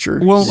literature.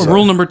 Well, So-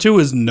 rule number 2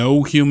 is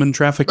no human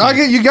trafficking.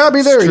 You got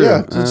me there. true.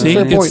 Yeah, it's a See,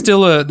 fair it's point.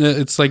 still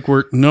it's like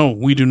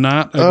we do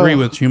not agree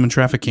with human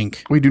trafficking.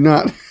 We do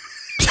not.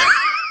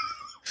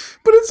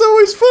 But it's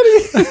always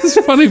funny.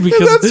 It's funny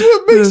because That's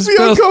what makes me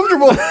spell-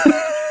 uncomfortable.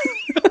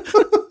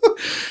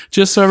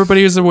 Just so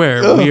everybody is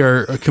aware, we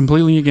are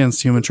completely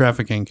against human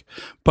trafficking,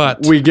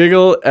 but We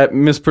giggle at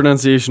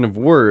mispronunciation of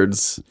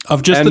words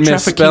of just and the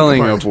trafficking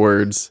misspelling part. of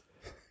words.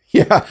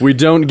 Yeah. We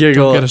don't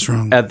giggle Don't get us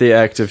wrong. at the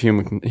act of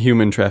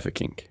human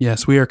trafficking.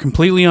 Yes, we are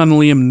completely on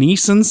Liam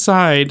Neeson's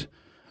side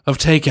of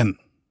Taken.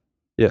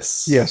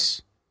 Yes.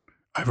 Yes.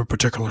 I have a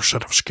particular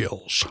set of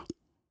skills.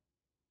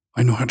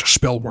 I know how to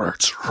spell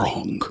words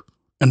wrong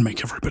and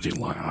make everybody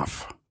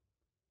laugh.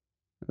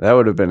 That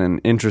would have been an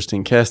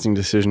interesting casting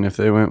decision if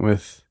they went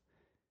with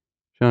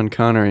Sean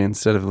Connery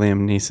instead of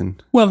Liam Neeson.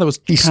 Well, that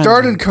was He kind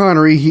started of-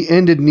 Connery, he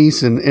ended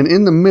Neeson, and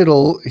in the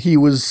middle, he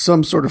was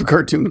some sort of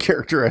cartoon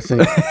character. I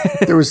think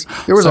there was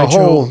a Sideshow.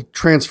 whole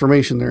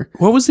transformation there.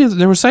 What was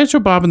there was Sideshow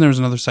Bob and there was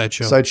another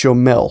Sideshow Sideshow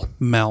Mel.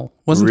 Mel.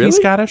 Wasn't he Really?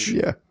 Scottish?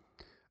 Yeah,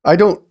 I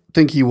don't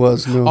think he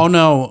was. No, Oh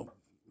no,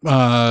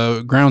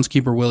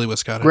 Groundskeeper Willie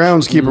was Scottish.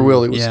 Groundskeeper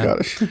Willie was yeah.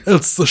 Scottish.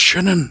 It's the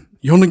Shannon.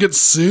 You only get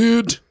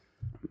sued.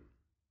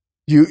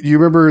 You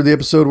remember the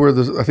episode where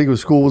I think it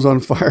was school was on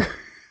fire,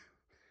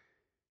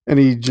 and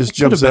he just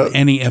Could have jumps been out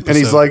any episode. and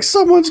he's like,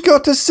 "Someone's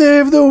got to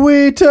save the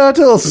wee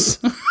turtles."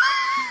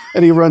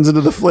 And he runs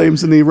into the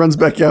flames and he runs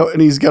back out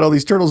and he's got all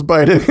these turtles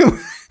biting him.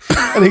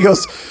 And he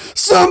goes,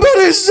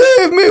 "Somebody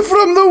save me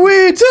from the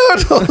wee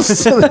turtles."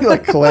 So they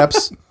like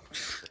collapse.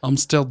 I'm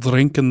still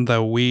drinking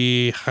the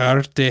wee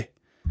hearty.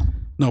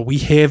 No, wee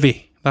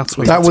heavy. That's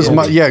what That it's was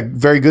called.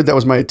 very good. That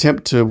was my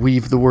attempt to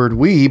weave the word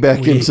 "we" back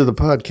Wee. into the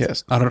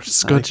podcast. Our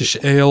Scottish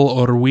ale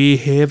or wee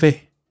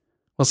heavy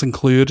was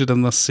included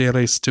in this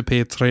series to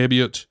pay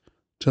tribute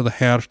to the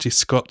hearty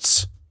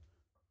Scots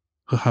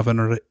who have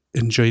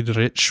enjoyed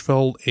rich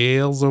full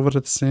ales over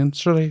the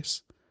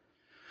centuries.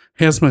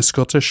 Here's my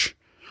Scottish.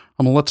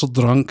 I'm a little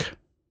drunk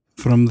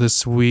from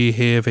this wee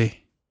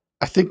heavy.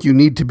 I think you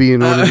need to be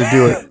in order to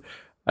do it,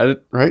 I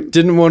right?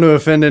 didn't want to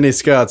offend any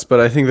Scots, but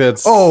I think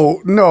that's...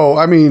 Oh no!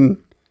 I mean,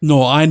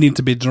 No, I need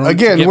to be drunk. to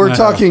again, get we're my-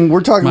 talking. my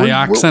We're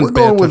accent going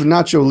better. with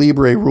Nacho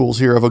Libre rules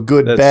here of a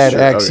good That's bad true.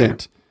 Okay.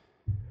 accent.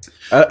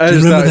 I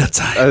just Remember thought, that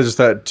time? I just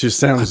thought to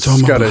sound I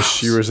told my Scottish,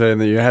 boss. you were saying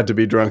that you had to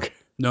be drunk.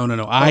 No.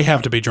 I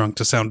have to be drunk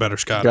to sound better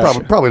Scottish.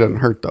 Gotcha. Probably doesn't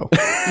hurt though.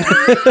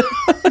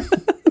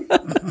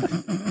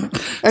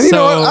 And you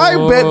know what? I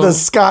bet the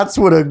Scots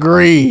would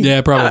agree.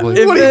 Yeah, probably.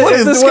 If, What the, is-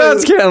 if the what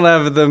Scots is- can't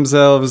laugh at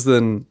themselves,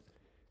 then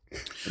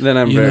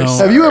I'm You very know-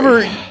 sorry. Have you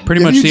ever?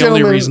 Pretty have much you the only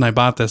gentlemen- reason I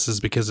bought this is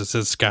because it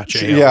says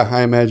Scotch ale. Yeah,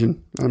 I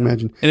imagine. And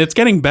it's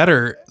getting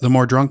better the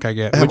more drunk I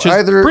get, Have which is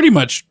either- pretty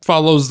much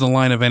follows the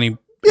line of any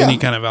Yeah. any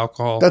kind of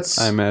alcohol.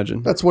 I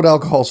imagine. That's what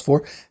alcohol's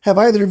for. Have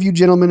either of you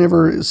gentlemen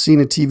ever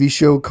seen a TV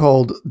show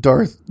called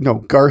Garth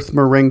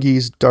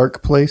Marenghi's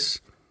Dark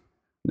Place?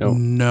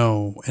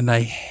 No, and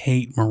I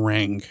hate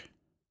meringue.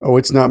 Oh,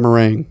 it's not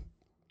meringue.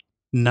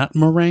 Nut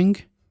meringue?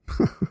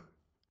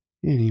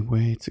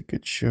 Anyway, it's a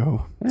good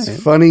show. It's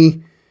Alright.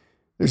 funny.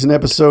 There's an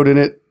episode in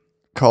it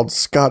called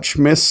Scotch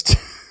Mist.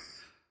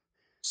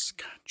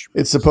 Scotch.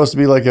 It's supposed to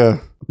be like a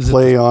Is it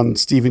play on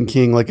Stephen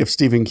King, like if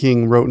Stephen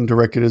King wrote and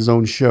directed his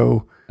own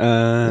show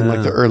in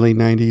like the early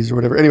 90s or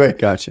whatever. Anyway,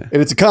 Gotcha.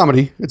 and it's a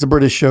comedy. It's a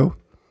British show.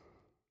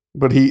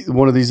 But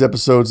one of these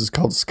episodes is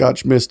called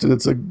Scotch Mist, and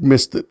it's a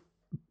mist that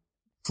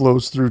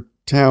flows through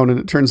town and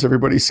it turns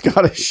everybody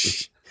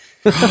Scottish.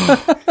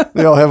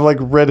 They all have like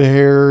red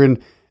hair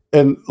and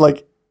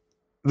like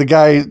the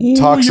guy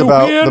talks you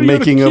about have the your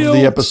making of the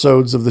guilt.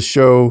 episodes of the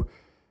show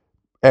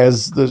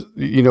as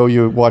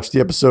you watch the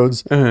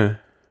episodes. Uh-huh.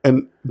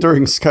 And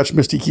during Scotch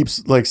Mist, he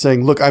keeps like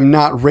saying, "Look, I'm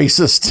not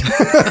racist."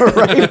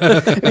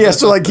 Right? He has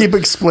to like keep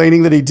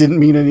explaining that he didn't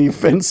mean any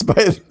offense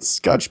by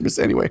Scotch Mist.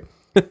 Anyway,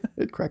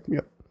 it cracked me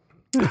up.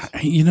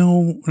 You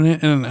know,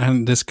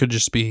 and this could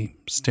just be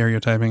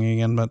stereotyping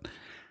again, but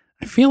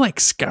I feel like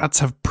Scots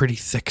have pretty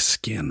thick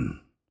skin.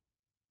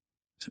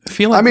 I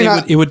feel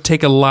like it would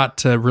take a lot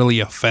to really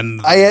offend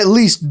them. I at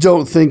least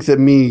don't think that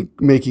me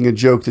making a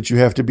joke that you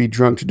have to be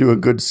drunk to do a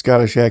good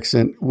Scottish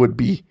accent would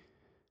be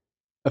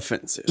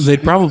Offensive.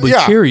 They'd probably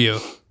Yeah. cheer you.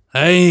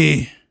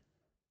 Hey,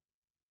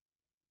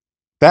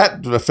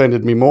 that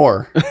offended me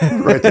more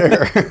right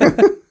there.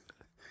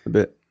 A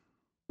bit.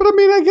 But I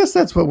mean, I guess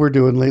that's what we're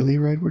doing lately,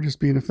 right? We're just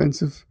being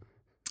offensive,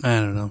 I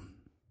don't know.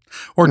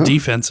 Or No.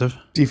 defensive.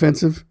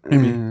 defensive.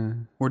 Maybe. Uh,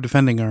 We're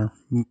defending our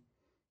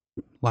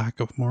lack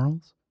of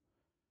morals.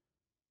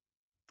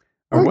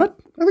 or what?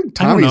 I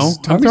think I don't know.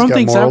 I'm Tommy's throwing got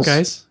things morals. out,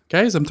 guys.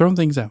 Guys, I'm throwing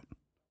things out.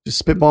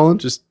 Just spitballing.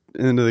 Just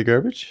into the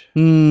garbage?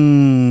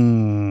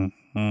 Spring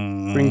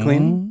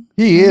clean?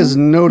 He is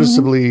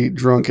noticeably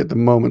drunk at the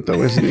moment,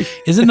 though, isn't he?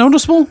 Is it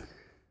noticeable?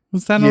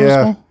 Was that Yeah.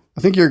 noticeable?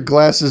 I think your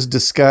glasses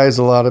disguise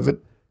a lot of it.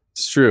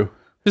 It's true.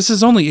 This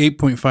is only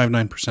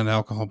 8.59%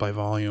 alcohol by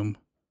volume.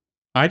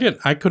 I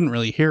couldn't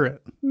really hear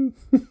it.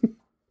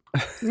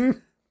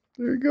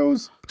 There it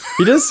goes.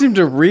 He does seem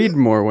to read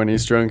more when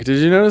he's drunk. Did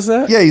you notice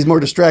that? Yeah, he's more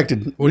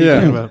distracted. What are you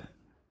Yeah. thinking about?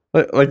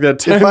 Like that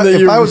time I- that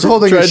if you I was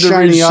holding a tried to read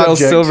shiny Shel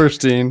object-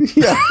 Silverstein.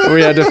 Yeah.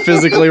 We had to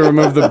physically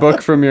remove the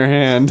book from your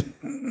hand.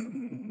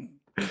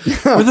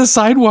 Where the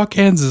sidewalk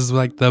ends is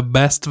like the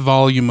best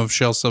volume of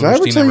Shel Did I ever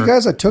Silverstein tell you ever.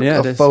 guys I took Yeah,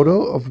 it a is.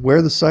 photo of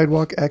where the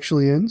sidewalk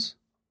actually ends?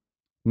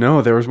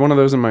 No, there was one of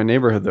those in my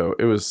neighborhood, though.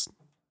 It was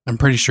I'm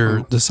pretty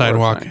sure the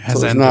sidewalk horrifying. has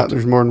So there's ended.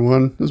 there's more than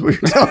one, is what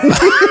you're telling me.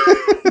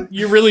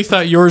 You really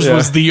thought yours Yeah.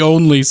 was the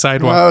only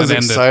sidewalk I was that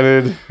ended.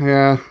 excited.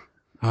 Yeah.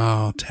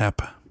 Oh,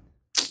 Tep.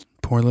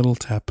 Poor little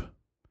Tep.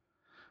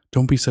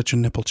 Don't be such a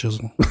nipple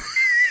chisel.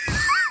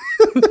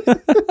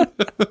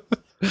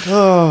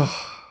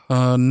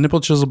 Oh,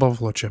 Nipple chisel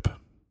buffalo chip.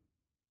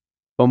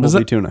 Bumblebee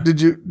that- tuna.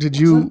 did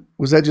you,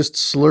 was that just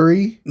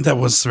slurry? That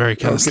was very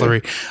kind of Okay.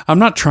 slurry. I'm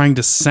not trying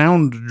to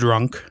sound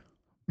drunk,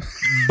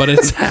 but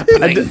it's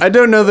happening. I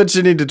don't know that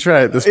you need to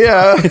try it this point.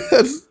 Yeah.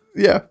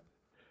 Yeah.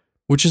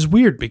 Which is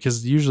weird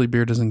because usually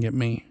beer doesn't get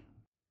me.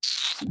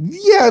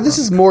 Yeah, this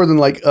is more than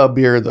like a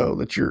beer though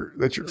that you're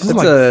is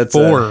like it's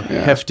four. a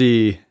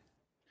hefty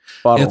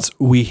bottle. It's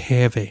we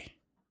heavy.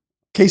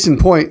 Case in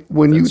point,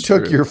 when you That's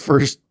took true. your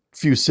first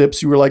few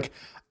sips, you were like,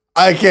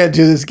 I can't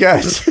do this,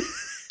 guys.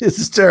 This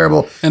is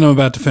terrible. And I'm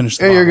about to finish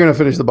the And you're bottle. going to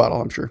finish the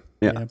bottle, I'm sure.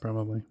 Yeah.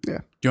 Probably. Yeah.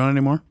 Do you want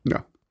any more?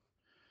 No.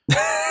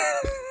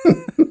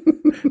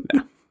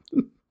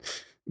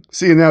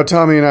 See, now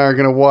Tommy and I are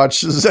going to watch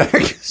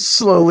Zach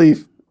slowly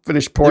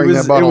finish pouring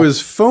that it bottle. was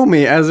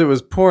foamy as it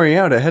was pouring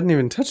out. It hadn't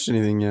even touched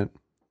anything yet.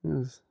 It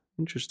was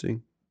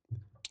interesting.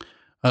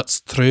 That's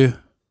true.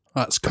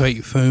 That's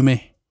quite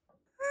foamy.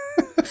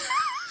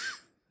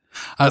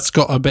 That's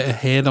got a bit of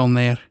head on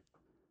there.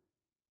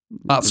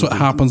 That's what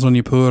happens when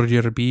you pour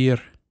your beer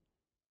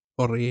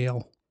or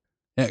ale.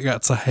 It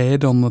gets a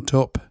head on the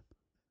top.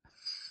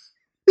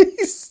 Did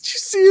you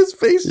see his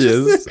face?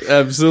 Yes, Just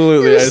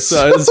absolutely. I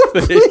saw his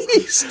face.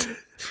 pleased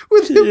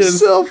with He is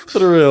himself.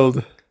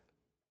 thrilled.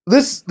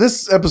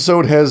 This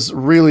episode has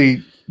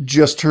really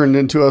just turned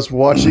into us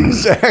watching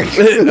Zach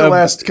in the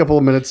last couple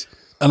of minutes.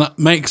 And it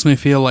makes me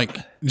feel like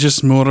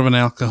just more of an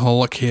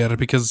alcoholic here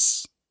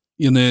because,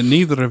 you know,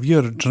 neither of you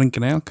are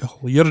drinking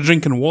alcohol. You're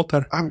drinking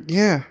water.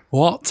 Yeah.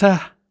 Water.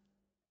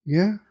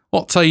 Yeah.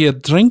 What are you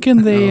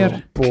drinking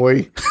there? Oh,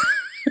 boy.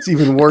 It's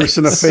even worse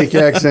than a fake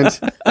accent.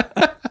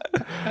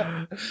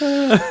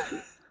 I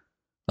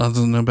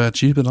don't know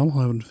about you, but I'm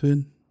having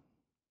fun.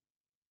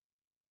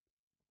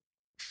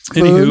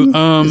 Fun?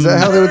 Anywho, Is that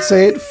how they would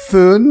say it?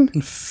 Fun?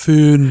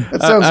 Fun.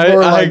 That sounds I-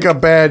 more I- like a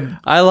bad.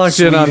 I locked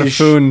in on Swedish.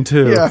 foon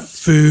too. Yeah.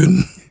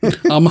 Fun.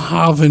 I'm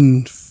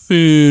having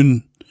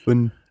fun.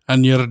 Foon.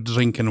 And you're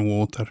drinking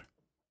water.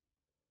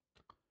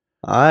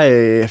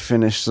 I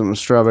finished some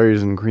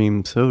strawberries and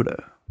cream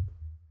soda.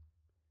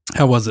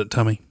 How was it,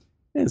 Tommy?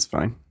 It's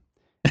fine.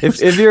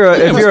 If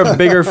you're a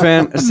bigger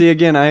fan, see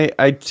again,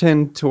 I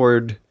tend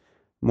toward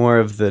more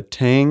of the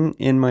tang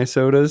in my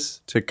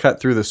sodas to cut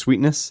through the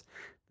sweetness.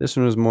 This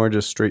one was more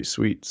just straight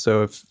sweet.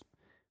 So if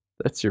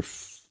that's your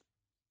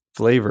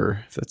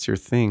flavor, if that's your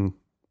thing,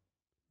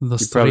 The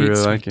you probably really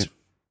straight like sweet. it.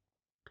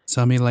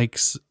 Sammy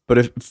likes. But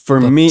if for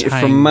The me,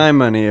 tang. for my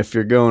money, if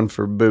you're going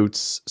for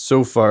boots,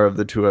 so far of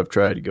the two I've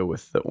tried to go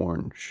with the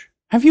orange.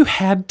 Have you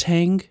had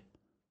Tang?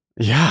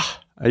 Yeah,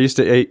 I used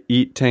to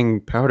eat tang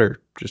powder,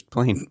 just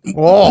plain.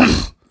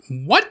 Oh,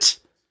 What?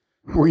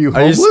 were you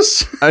I used-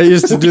 homeless? I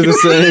used to do the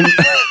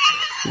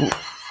same.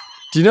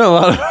 Do you know a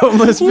lot of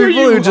homeless Were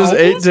people you who just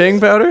homeless? ate tang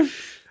powder?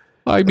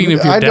 I mean,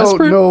 if you're I don't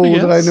desperate, know I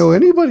that I guess. know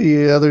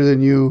anybody other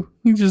than you.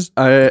 You just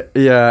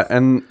Yeah,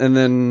 and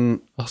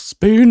then a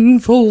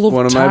spoonful of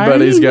one of my Tang?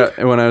 buddies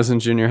when I was in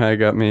junior high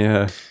got me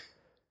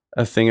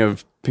a thing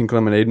of pink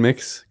lemonade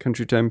mix,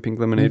 Country Time pink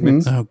lemonade Mhm.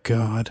 mix. Oh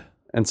God.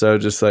 And so I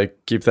would just like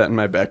keep that in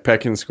my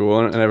backpack in school,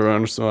 and every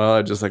once in a while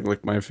I just like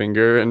lick my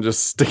finger and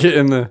just stick it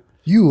in the.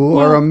 You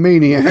are a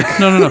maniac.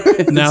 No.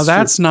 Now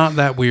that's not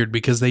that weird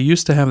because they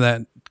used to have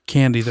that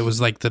candy that was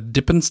like the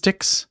Dippin'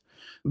 Sticks.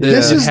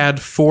 This It is.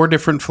 had 4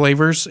 different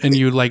flavors, and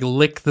you like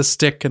lick the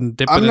stick and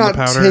dip it I'm in not the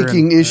powder.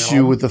 taking and-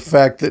 issue with the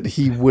fact that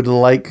he would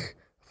like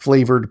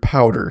flavored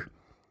powder.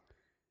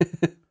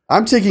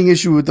 I'm taking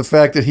issue with the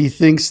fact that he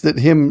thinks that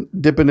him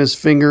dipping his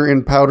finger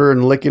in powder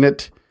and licking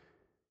it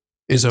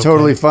is okay.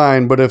 totally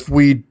fine. But if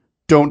we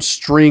don't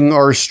string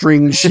our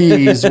string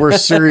cheese, we're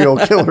serial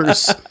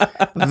killers.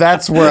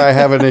 That's where I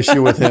have an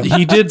issue with him.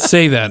 He did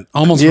say that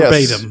almost Yes.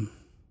 verbatim,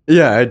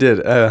 Yeah, I did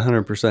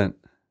 100%.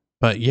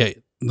 but yeah,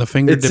 the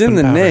finger. It's dipping in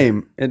the powder.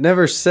 name. It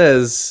never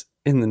says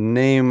in the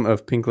name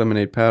of pink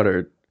lemonade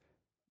powder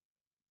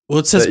Well,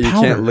 it says that you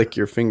powder. can't lick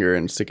your finger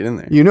and stick it in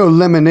there. You know,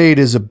 lemonade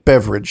is a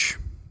beverage.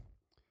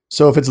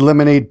 So if it's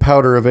lemonade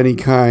powder of any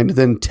kind,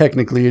 then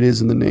technically it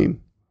is in the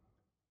name.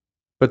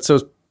 But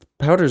so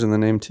powder's in the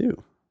name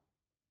too.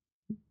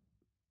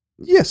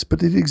 Yes,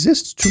 but it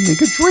exists to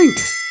make a drink.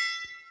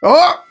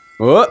 Oh!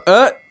 What?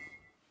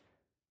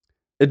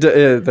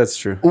 That's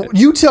true.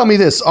 You tell me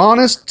this,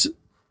 honest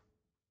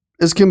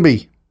as can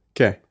be.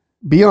 Okay.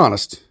 Be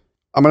honest.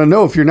 I'm going to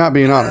know if you're not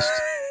being honest.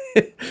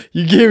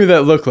 You gave me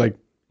that look like,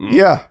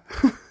 Yeah.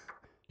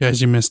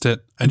 Guys, you missed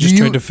it. I just you-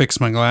 tried to fix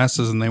my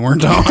glasses and they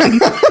weren't on.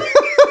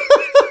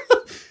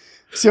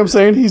 See what I'm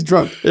saying? He's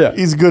drunk. Yeah.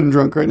 He's good and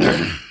drunk right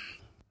now.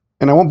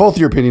 And I want both of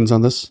your opinions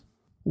on this.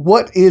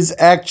 What is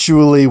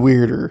actually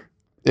weirder?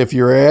 If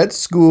you're at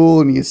school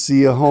and you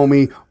see a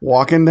homie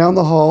walking down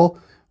the hall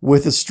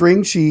with a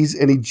string cheese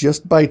and he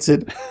just bites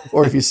it,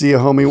 or if you see a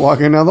homie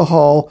walking down the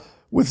hall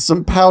with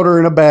some powder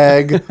in a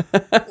bag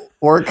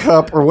or a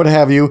cup or what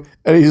have you,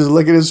 and he's just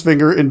licking his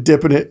finger and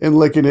dipping it and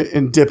licking it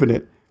and dipping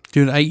it.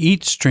 Dude, I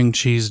eat string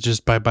cheese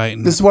just by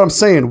biting. This is what I'm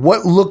saying.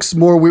 What looks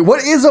more weird?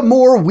 What is a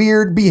more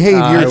weird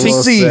behavior I to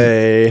will see?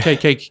 say,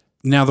 Okay.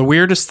 Now, the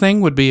weirdest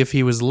thing would be if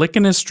he was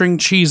licking his string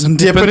cheese and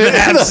Dipping dipping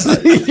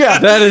it. it Yeah.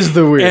 that is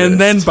the weirdest.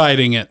 and then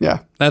biting it. Yeah.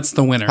 That's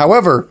the winner.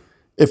 However,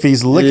 if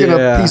he's licking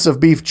Yeah. a piece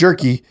of beef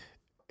jerky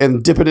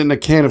and dipping it in a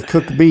can of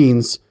cooked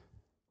beans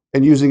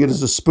and using it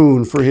as a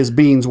spoon for his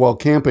beans while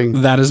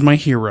camping, That is my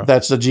hero.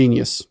 that's a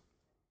genius.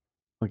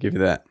 I'll give you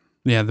that.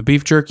 Yeah, the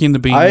beef jerky and the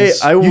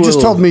beans. I will, You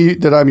just told me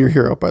that I'm your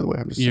hero, by the way.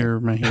 I'm just saying. You're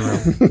my hero.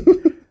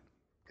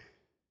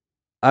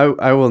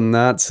 I will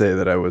not say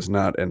that I was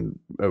not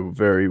a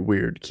very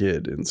weird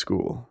kid in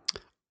school.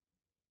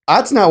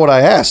 That's not what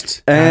I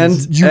asked. And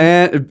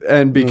You-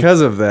 and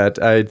because of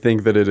that, I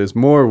think that it is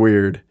more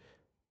weird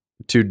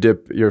to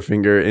dip your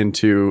finger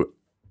into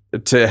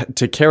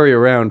to carry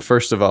around,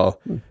 first of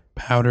all,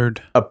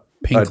 Powdered a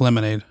pink a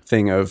lemonade.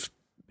 thing of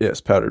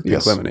powdered pink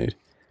Yes. lemonade.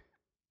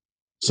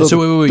 So,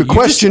 So wait, the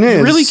question you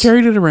is, really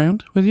carried it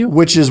around with you?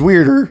 which is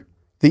weirder?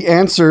 The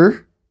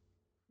answer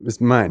It's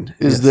mine.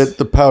 is yes. that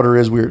the powder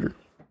is weirder.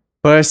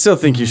 But I still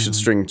think you should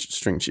string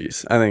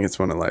cheese. I think it's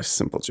one of life's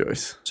simple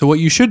joys. So what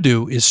you should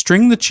do is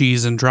string the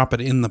cheese and drop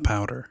it in the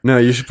powder. No,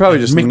 you should probably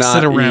just Mix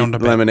not it around eat a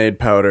bit. lemonade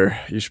powder.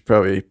 You should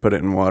probably put it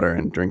in water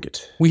and drink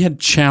it. We had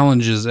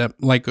challenges at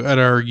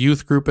our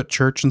youth group at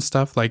church and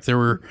stuff. Like there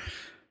were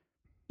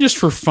just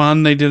for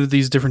fun. They did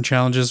these different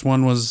challenges.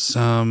 One was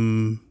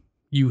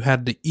you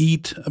had to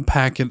eat a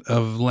packet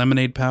of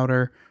lemonade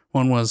powder.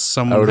 One was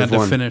someone Out had of to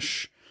one.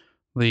 finish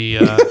the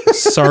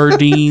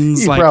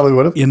sardines You like probably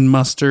would have. in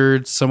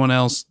mustard. Someone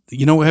else,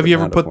 have you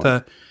ever Out of put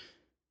one.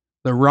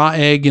 the raw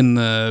egg in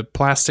the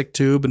plastic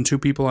tube and 2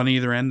 people on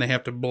either end? They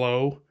have to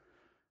blow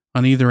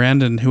on either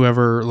end, and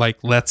whoever like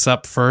lets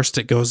up first,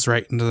 it goes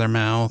right into their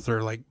mouth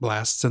or like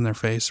blasts in their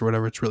face or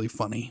whatever. It's really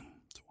funny.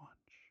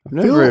 I've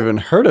never even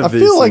heard of I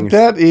these feel like things.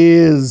 that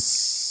is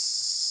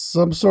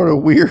some sort of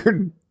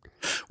weird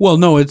Well,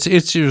 no, it's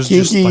just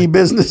kinky like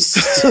business.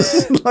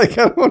 Like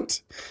I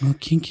don't. well,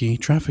 kinky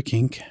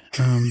trafficking,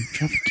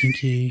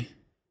 trafficking,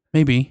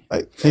 maybe.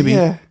 Maybe.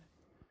 Yeah.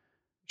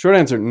 Short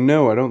answer,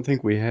 no, I don't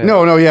think we have.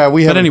 No. Yeah.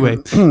 We have. But anyway,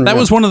 that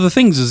was one of the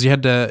things is you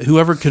had to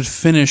whoever could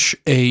finish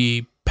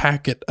a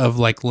packet of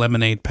like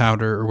lemonade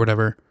powder or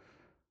whatever,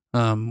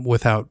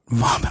 without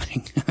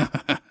vomiting.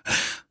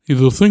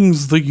 The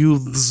things the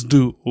youths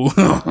do.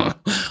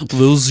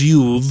 Those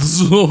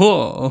youths.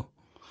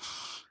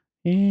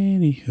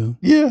 Anywho.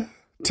 Yeah.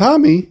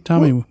 Tommy,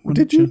 What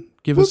did you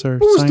give us our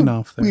what was sign the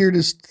off there?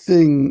 weirdest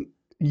thing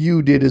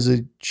you did as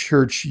a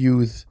church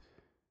youth?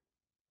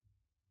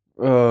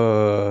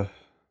 I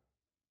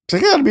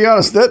gotta be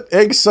honest, that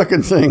egg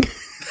sucking thing.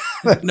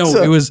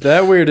 No, it was.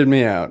 That weirded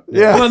me out.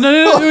 Yeah. Well,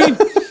 no, I mean,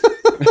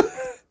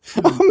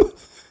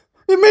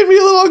 It made me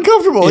a little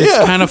uncomfortable. it's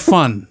Yeah. kind of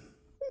fun.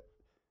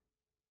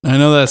 I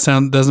know that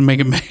sound doesn't make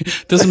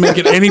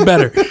it any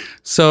better.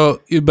 So,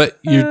 but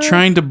you're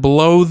trying to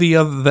blow the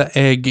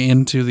egg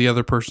into the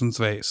other person's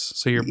face.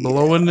 So you're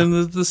blowing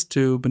into this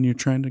tube, and you're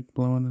trying to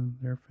blow it into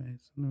their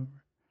face. And whoever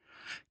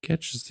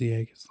catches the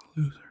egg is the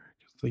loser.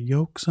 'Cause the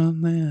yolk's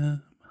on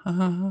them. Ha,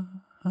 ha, ha,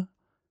 ha.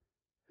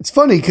 It's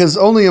funny because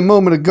only a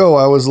moment ago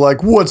I was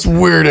like, "What's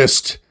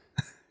weirdest?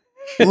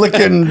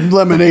 Licking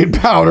lemonade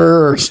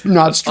powder or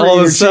not stringing All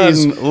of your a sudden,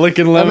 cheese?"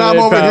 licking And lemonade I'm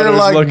over here powder is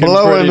like looking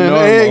blowing pretty an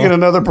normal. egg in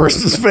another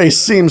person's face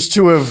seems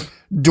to have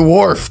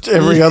dwarfed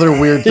every other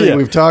weird thing Yeah.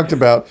 we've talked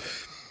about.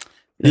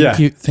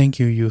 Thank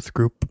you, youth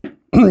group.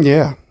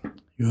 Yeah.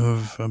 You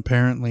have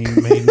apparently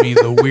made me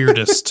the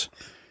weirdest.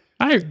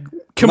 I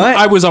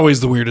My- was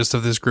always the weirdest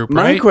of this group,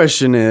 My right?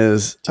 question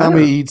is,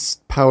 Tommy eats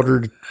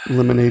powdered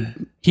lemonade.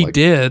 He like-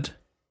 did.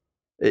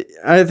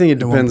 I think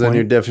it At one depends on point.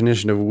 your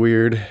definition of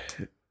weird.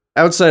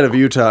 Outside of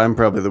Utah, I'm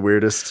probably the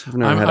weirdest. I've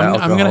never had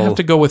alcohol. I'm going to have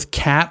to go with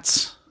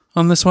cats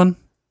on this one.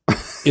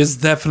 Is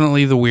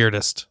definitely the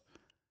weirdest.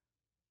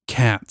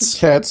 Cats.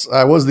 Cats.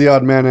 I was the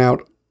odd man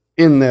out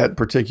in that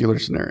particular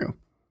scenario.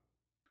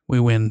 We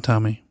win,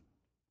 Tommy.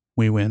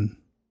 We win.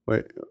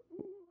 Wait,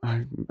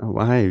 I'm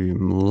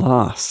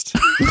lost.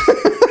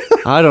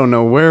 I don't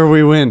know where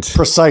we went.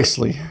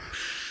 Precisely.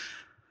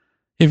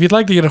 If you'd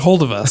like to get a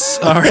hold of us,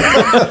 all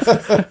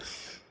right.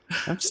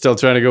 I'm still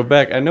trying to go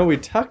back. I know we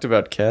talked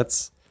about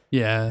cats.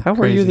 Yeah. How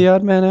were you crazy. the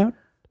odd man out?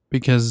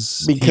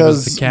 Because he was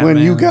Because the cat when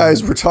you man.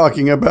 guys were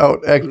talking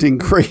about acting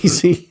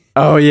crazy,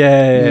 Oh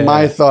yeah.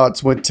 my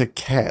thoughts went to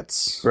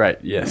cats. right.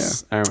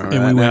 Yes, I remember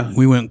and that.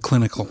 we went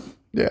clinical.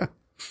 Yeah.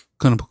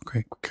 Clinical.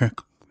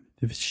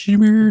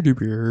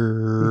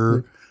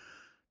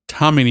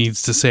 Tommy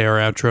needs to say our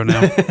outro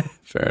now.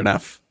 Fair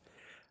enough.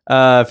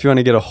 If you want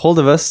to get a hold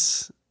of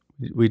us,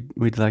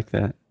 we'd like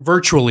that.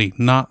 Virtually,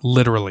 not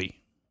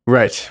literally.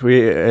 Right.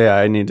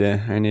 I need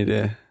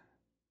to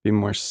be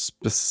more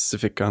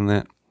specific on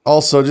that.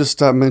 Also, just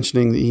stop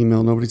mentioning the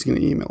email. Nobody's going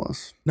to email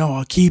us. No,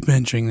 I'll keep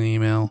mentioning the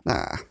email.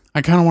 Nah.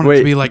 I kind of want it to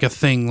Wait. be like a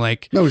thing.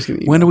 Like, Nobody's going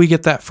to email. when do we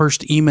get that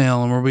first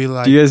email? And we'll be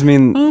like, Do you guys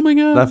mean oh my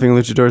God.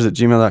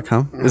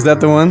 laughingluchadors@gmail.com? Is that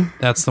the one?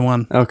 That's the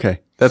one. Okay.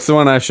 That's the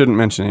one I shouldn't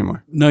mention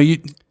anymore. No,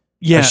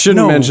 yeah. I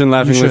shouldn't no, mention you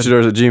should.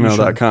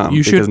 laughingluchadors@gmail.com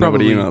You should because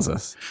nobody probably- emails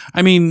us.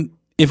 I mean,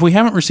 if we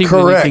haven't received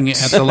Correct.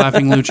 anything at the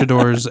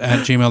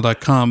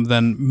laughingluchadors@gmail.com,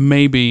 then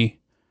maybe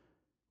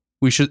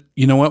we should,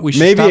 you know what? We should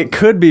Maybe stop. it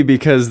could be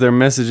because they're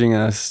messaging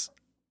us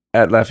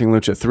at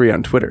laughinglucha3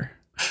 on Twitter.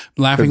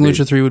 Laughing could be.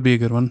 Lucha 3 would be a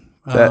good one.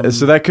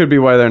 So that could be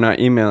why they're not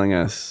emailing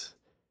us.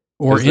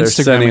 or if they're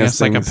sending Instagramming us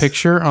us like a things.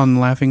 picture on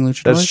Laughing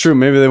Luchadors. That's true.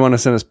 Maybe they want to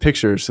send us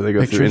pictures, so they go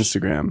through Pictures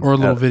Instagram or a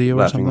little at video or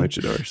Laughing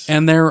something. Luchadors.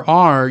 And there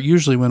are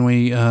usually when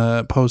we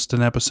post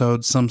an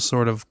episode, some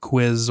sort of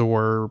quiz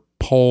or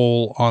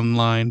poll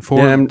online for.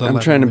 Yeah, I'm the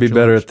trying to be Laughing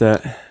better Luchadors. at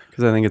that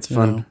because I think it's You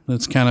fun. know,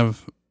 it's kind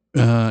of,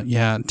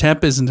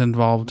 Tep isn't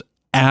involved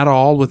at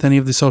all with any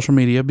of the social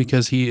media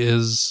because he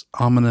is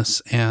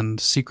ominous and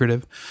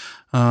secretive.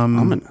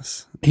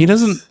 Ominous. He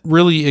doesn't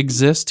really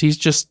exist. He's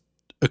just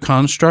a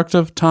construct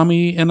of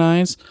Tommy and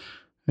I's.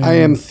 I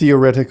am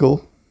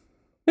theoretical.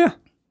 Yeah.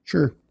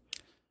 Sure.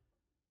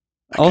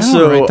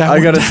 Also, I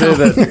gotta say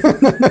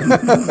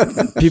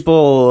that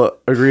people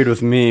agreed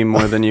with me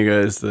more than you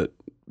guys that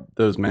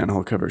those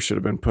manhole covers should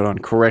have been put on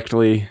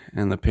correctly,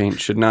 and the paint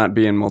should not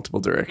be in multiple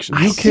directions.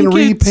 I You can think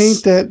repaint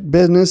it's- that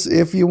business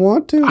if you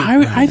want to.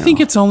 I think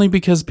it's only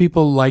because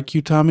people like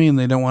you, Tommy, and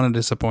they don't want to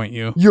disappoint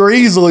you. You're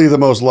easily the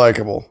most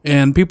likable.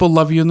 And people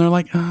love you, and they're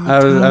like, oh,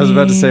 I was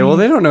about to say, well,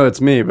 Tommy." they don't know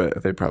it's me,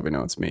 but they probably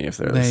know it's me if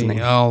they're They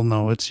listening. all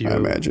know it's you. I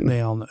imagine.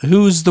 They all know.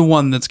 Who's the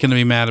one that's going to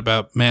be mad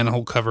about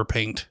manhole cover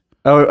paint?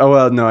 Oh,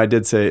 well, no, I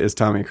did say, is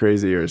Tommy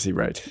crazy or is he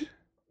right?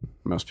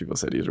 Most people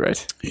said he was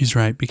right. He's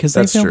right, because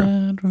That's they feel true.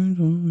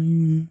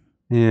 bad.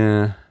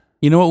 Yeah.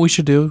 You know what we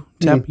should do?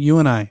 Tep, you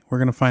and I, we're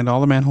going to find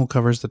all the manhole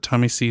covers that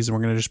Tommy sees, and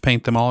we're going to just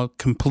paint them all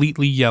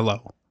completely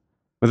yellow.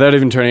 Without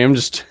even turning him,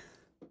 just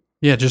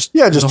just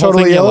the whole thing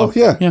totally yellow.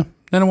 Yeah. Yeah.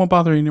 Then it won't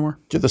bother you anymore.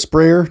 Get the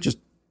sprayer, just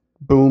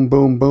boom,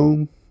 boom,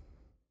 boom.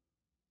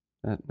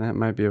 that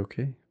might be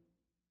okay.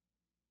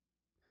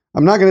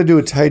 I'm not going to do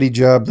a tidy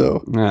job,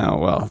 though. Oh,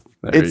 well.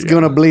 there It's you go.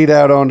 going to bleed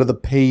out onto the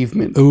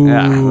pavement. Ooh,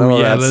 Yeah, well,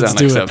 yeah, that's let's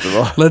do it.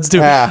 unacceptable. Let's do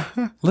it.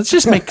 Ah, Let's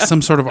just make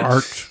some sort of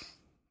art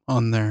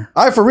on there.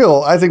 for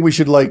real, I think we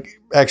should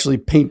actually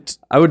paint.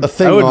 I would a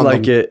thing like on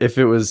them. it if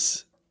it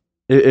was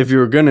if you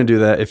were gonna do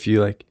that, if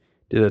you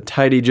did a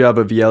tidy job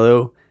of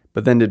yellow,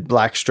 but then did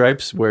black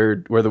stripes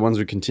where the ones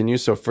would continue.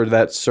 So for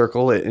that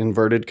circle, it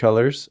inverted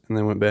colors and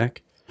then went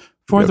back.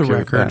 For Be the okay with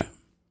record, that.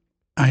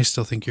 I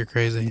still think you're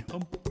crazy.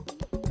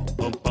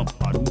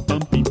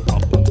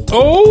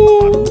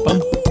 Oh!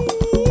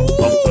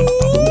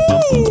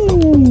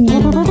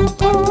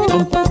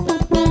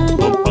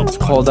 It's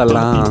called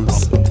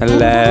alarms.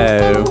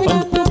 Hello.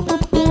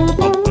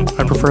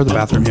 I prefer the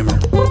bathroom humor.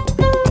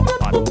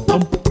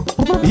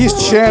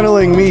 He's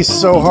channeling me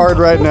so hard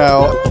right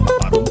now.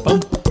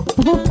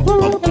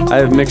 I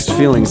have mixed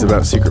feelings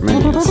about secret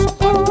menus.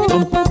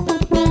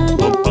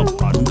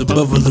 The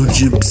Buffalo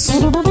Chips.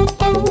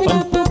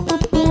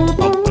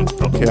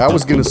 Okay, I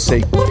was gonna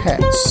say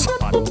cats.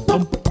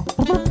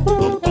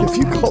 If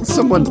you called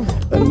someone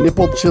a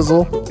nipple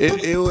chisel,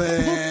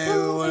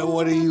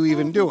 What are you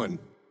even doing?